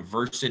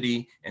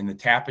diversity, and the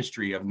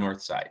tapestry of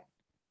Northside.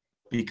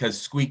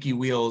 Because squeaky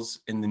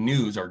wheels in the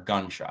news are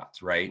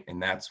gunshots, right? And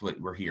that's what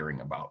we're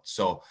hearing about.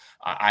 So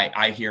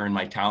I hear in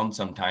my town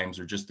sometimes,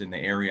 or just in the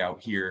area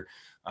out here,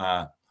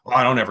 well,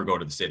 I don't ever go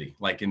to the city,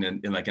 like in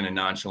a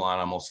nonchalant,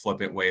 almost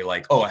flippant way,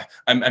 like, oh,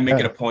 I'm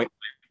making a point,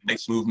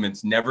 nice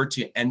movements, never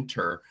to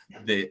enter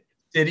the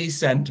city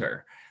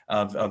center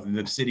of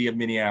the city of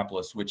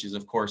Minneapolis, which is,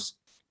 of course,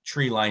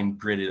 tree-lined,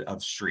 gridded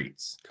of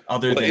streets.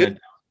 Isn't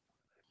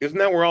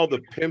that where all the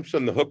pimps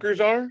and the hookers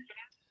are?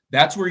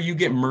 That's where you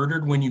get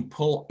murdered when you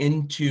pull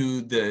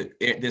into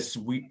this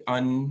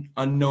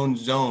unknown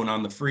zone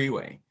on the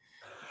freeway.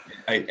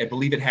 I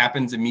believe it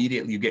happens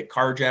immediately. You get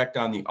carjacked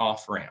on the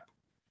off ramp.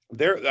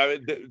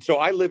 So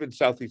I live in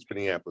Southeast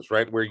Minneapolis,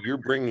 right, where you're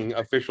bringing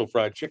official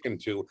fried chicken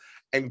to.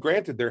 And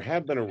granted, there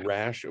have been a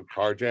rash of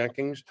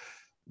carjackings,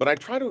 but I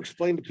try to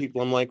explain to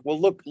people, I'm like, well,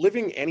 look,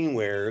 living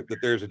anywhere that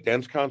there's a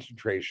dense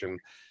concentration,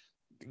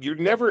 you're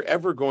never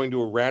ever going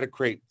to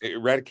eradicate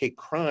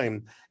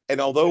crime. And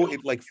although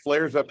it like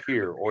flares up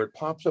here or it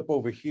pops up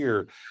over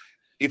here,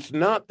 it's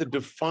not the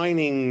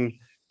defining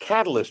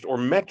catalyst or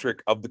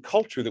metric of the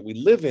culture that we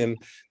live in.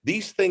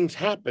 These things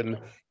happen.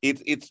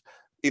 It's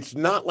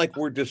not like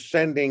we're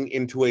descending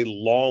into a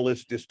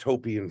lawless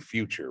dystopian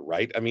future,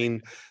 right? I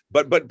mean,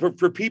 but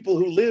for people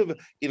who live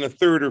in a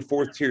third or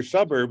fourth tier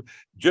suburb,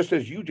 just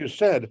as you just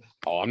said,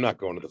 oh, I'm not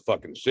going to the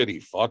fucking city.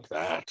 Fuck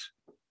that.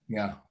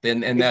 Yeah.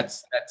 And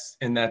that's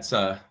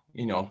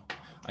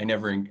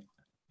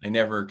I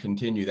never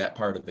continue that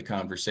part of the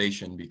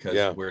conversation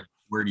because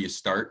where do you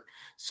start?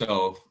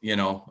 So,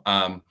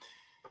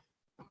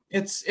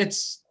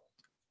 it's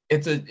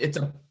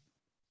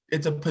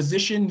a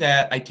position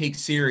that I take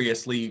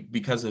seriously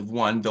because of,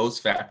 one, those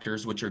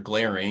factors which are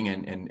glaring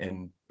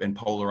and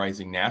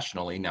polarizing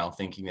nationally, now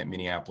thinking that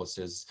Minneapolis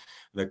is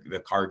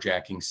the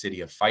carjacking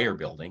city of fire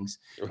buildings.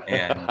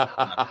 And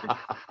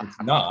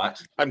it's not.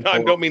 I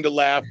don't mean to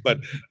laugh, but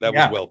that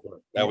was well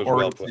put. That was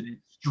well put. An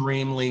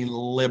extremely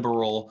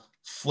liberal,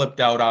 flipped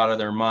out of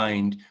their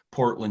mind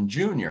Portland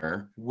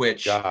Junior,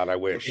 which God, I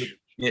wish.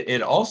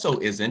 It also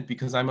isn't,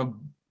 because I'm a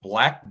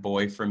black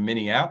boy from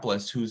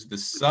Minneapolis who's the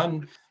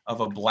son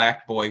of a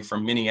black boy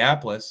from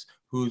Minneapolis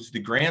who's the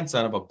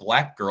grandson of a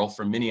black girl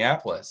from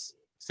Minneapolis,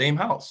 same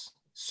house.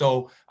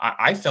 So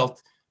I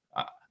felt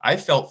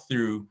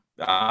through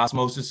the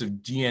osmosis of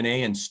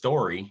DNA and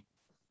story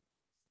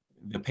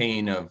the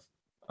pain of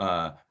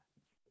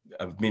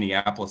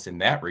Minneapolis in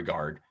that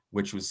regard,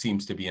 which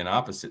seems to be an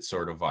opposite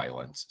sort of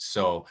violence.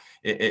 So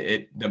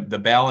the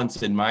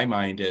balance in my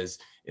mind is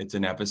it's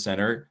an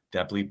epicenter,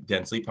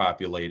 densely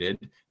populated,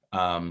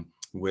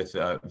 with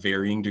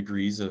varying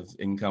degrees of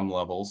income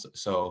levels.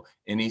 So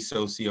any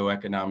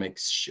socioeconomic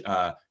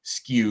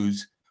skews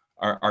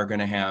are going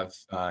to have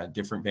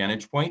different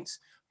vantage points.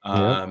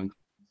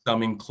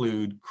 Some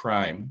include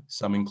crime.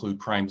 Some include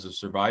crimes of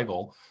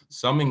survival.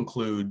 Some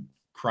include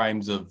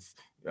crimes of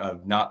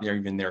not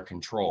even their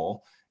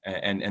control.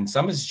 And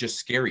some is just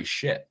scary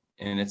shit.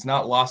 And it's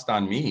not lost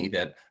on me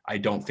that I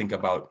don't think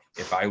about,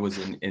 if I was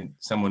in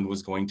someone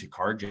was going to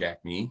carjack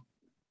me,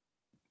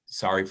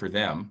 sorry for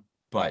them.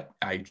 But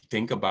I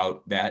think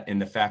about that,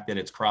 and the fact that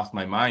it's crossed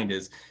my mind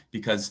is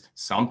because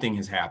something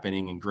is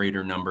happening in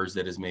greater numbers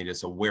that has made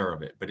us aware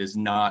of it, but is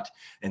not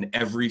in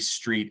every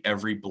street,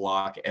 every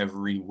block,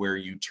 everywhere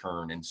you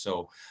turn. And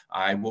so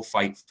I will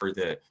fight for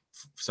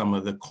some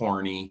of the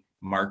corny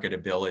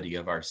marketability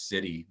of our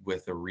city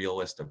with a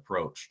realist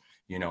approach.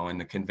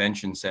 And the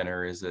convention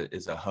center is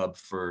a hub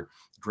for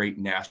great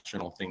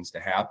national things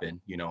to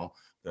happen,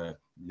 the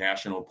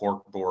National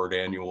Pork Board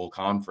annual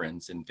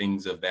conference and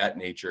things of that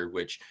nature,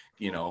 which,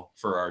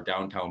 for our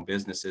downtown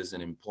businesses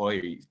and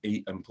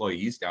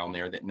employees down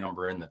there that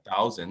number in the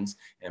thousands,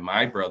 and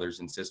my brothers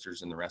and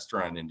sisters in the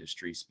restaurant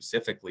industry,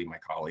 specifically my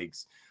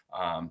colleagues,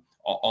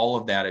 all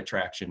of that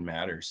attraction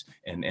matters.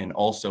 And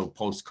also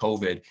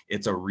post-COVID,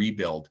 it's a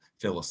rebuild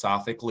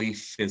philosophically,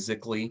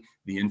 physically.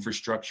 The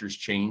infrastructure's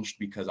changed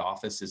because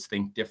offices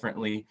think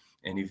differently,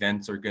 and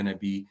events are going to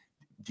be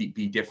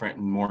different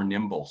and more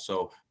nimble.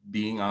 So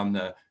being on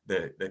the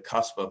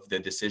cusp of the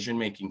decision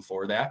making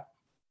for that,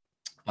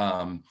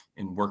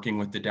 in working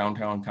with the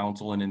downtown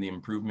council and in the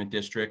improvement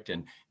district,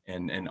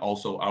 and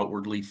also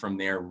outwardly from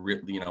there,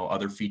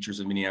 other features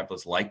of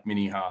Minneapolis like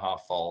Minnehaha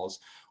Falls,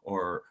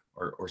 or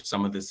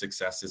some of the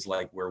successes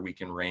like where we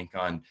can rank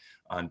on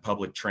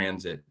public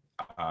transit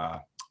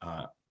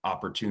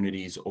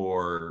opportunities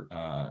or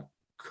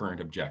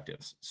current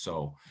objectives.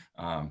 So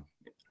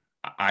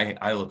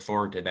I look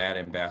forward to that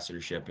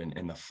ambassadorship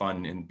and the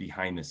fun and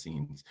behind the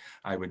scenes.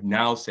 I would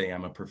now say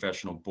I'm a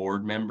professional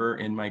board member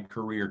in my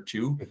career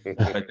too,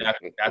 but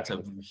that's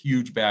a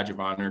huge badge of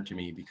honor to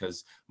me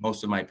because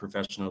most of my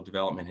professional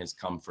development has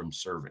come from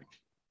serving.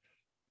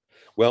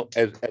 Well,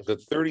 as a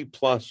 30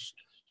 plus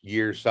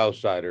year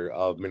Southsider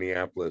of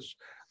Minneapolis,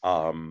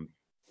 I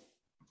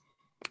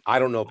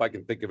don't know if I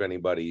can think of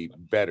anybody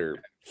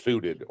better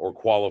suited or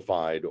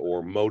qualified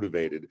or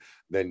motivated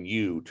than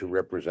you to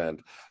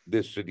represent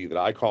this city that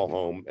I call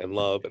home and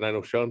love. And I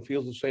know Sean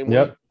feels the same way.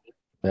 Yep,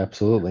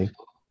 absolutely.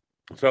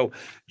 So,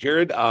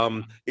 Jared,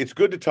 it's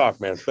good to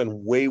talk, man. It's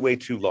been way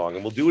too long,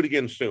 and we'll do it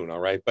again soon. All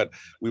right. But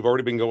we've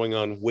already been going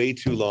on way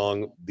too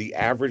long. The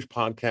average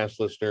podcast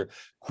listener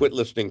quit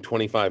listening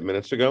 25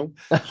 minutes ago.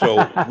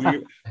 So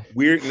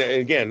we're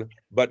again,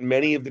 but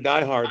many of the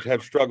diehards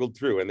have struggled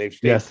through, and they've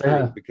stayed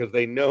through because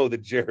they know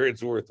that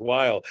Jared's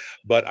worthwhile.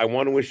 But I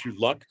want to wish you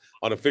luck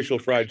on Official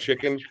Fried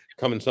Chicken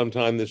coming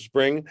sometime this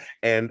spring,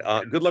 and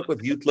good luck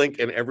with YouthLink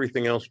and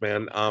everything else,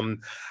 man.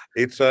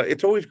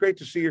 It's always great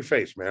to see your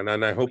face, man,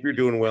 and I hope you're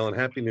doing well, and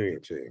Happy New Year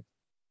to you.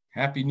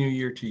 Happy New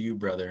Year to you,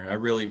 brother. I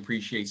really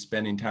appreciate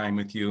spending time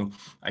with you.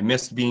 I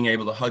missed being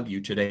able to hug you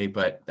today,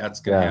 but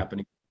that's going to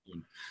happen.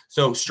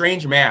 So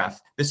Strange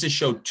Math, this is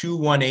show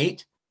 218.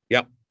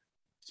 Yep.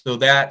 So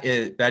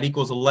that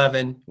equals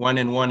 11. 1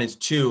 and 1 is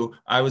 2.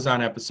 I was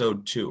on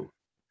episode 2.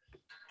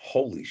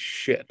 Holy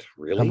shit.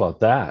 Really? How about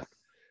that?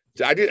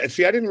 I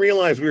didn't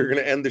realize we were going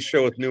to end the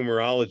show with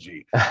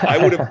numerology. I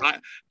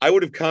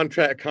would have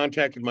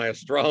contacted my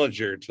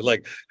astrologer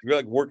to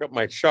work up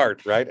my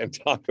chart, right, and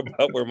talk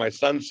about where my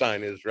sun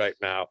sign is right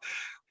now.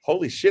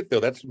 Holy shit,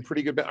 though, that's some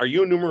pretty good. Are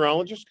you a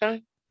numerologist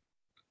guy?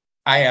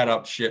 I add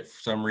up shit for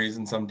some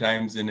reason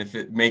sometimes, and if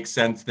it makes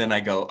sense, then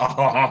I go,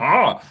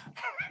 oh.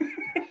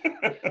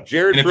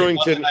 Jared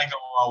Brewington. I go,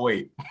 oh,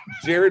 wait.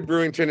 Jared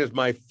Brewington is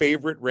my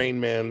favorite Rain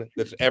Man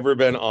that's ever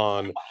been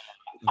on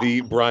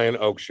the Brian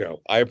Oak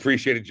Show. I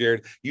appreciate it,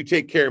 Jared. You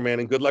take care, man,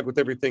 and good luck with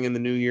everything in the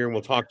new year, and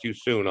we'll talk to you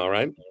soon, all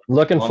right?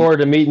 Looking forward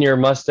to meeting your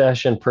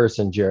mustache in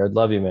person, Jared.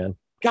 Love you, man.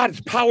 God, it's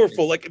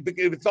powerful. Like,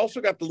 it's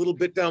also got the little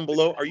bit down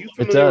below. Are you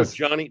familiar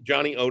with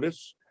Johnny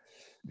Otis?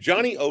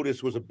 Johnny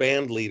Otis was a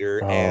band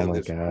leader and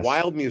this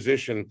wild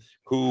musician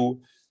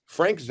who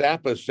Frank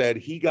Zappa said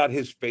he got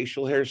his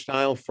facial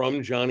hairstyle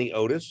from Johnny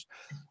Otis.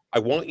 I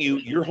want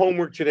your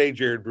homework today,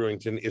 Jared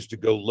Brewington, is to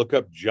go look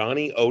up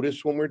Johnny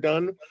Otis when we're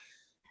done.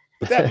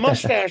 But that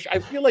mustache, I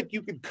feel like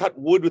you could cut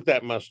wood with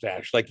that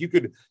mustache. Like you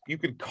could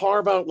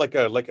carve out like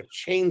a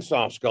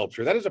chainsaw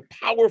sculpture. That is a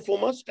powerful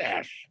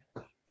mustache.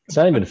 It's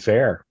not even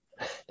fair.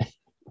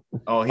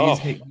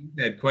 He's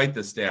had quite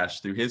the stash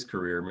through his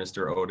career,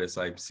 Mr. Otis,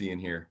 I'm seeing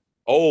here.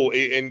 Oh,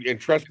 and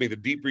trust me, the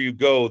deeper you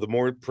go, the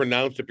more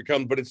pronounced it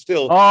becomes, but it's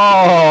still,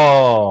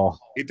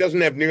 it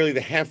doesn't have nearly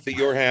the heft that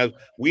yours has.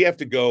 We have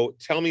to go.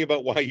 Tell me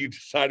about why you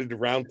decided to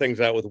round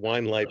things out with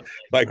Wine Light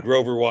by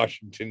Grover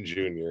Washington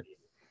Jr.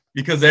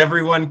 Because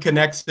everyone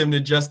connects them to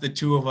just the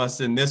two of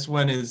us, and this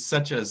one is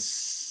such a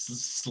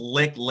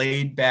slick,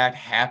 laid back,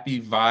 happy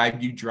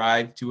vibe. You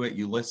drive to it,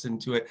 you listen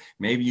to it,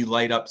 maybe you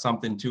light up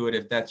something to it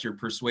if that's your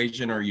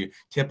persuasion, or you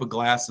tip a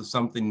glass of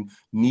something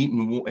neat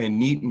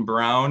and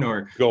brown,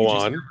 or go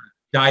on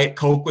Diet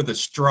Coke with a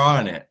straw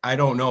in it. I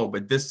don't know,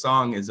 but this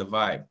song is a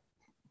vibe.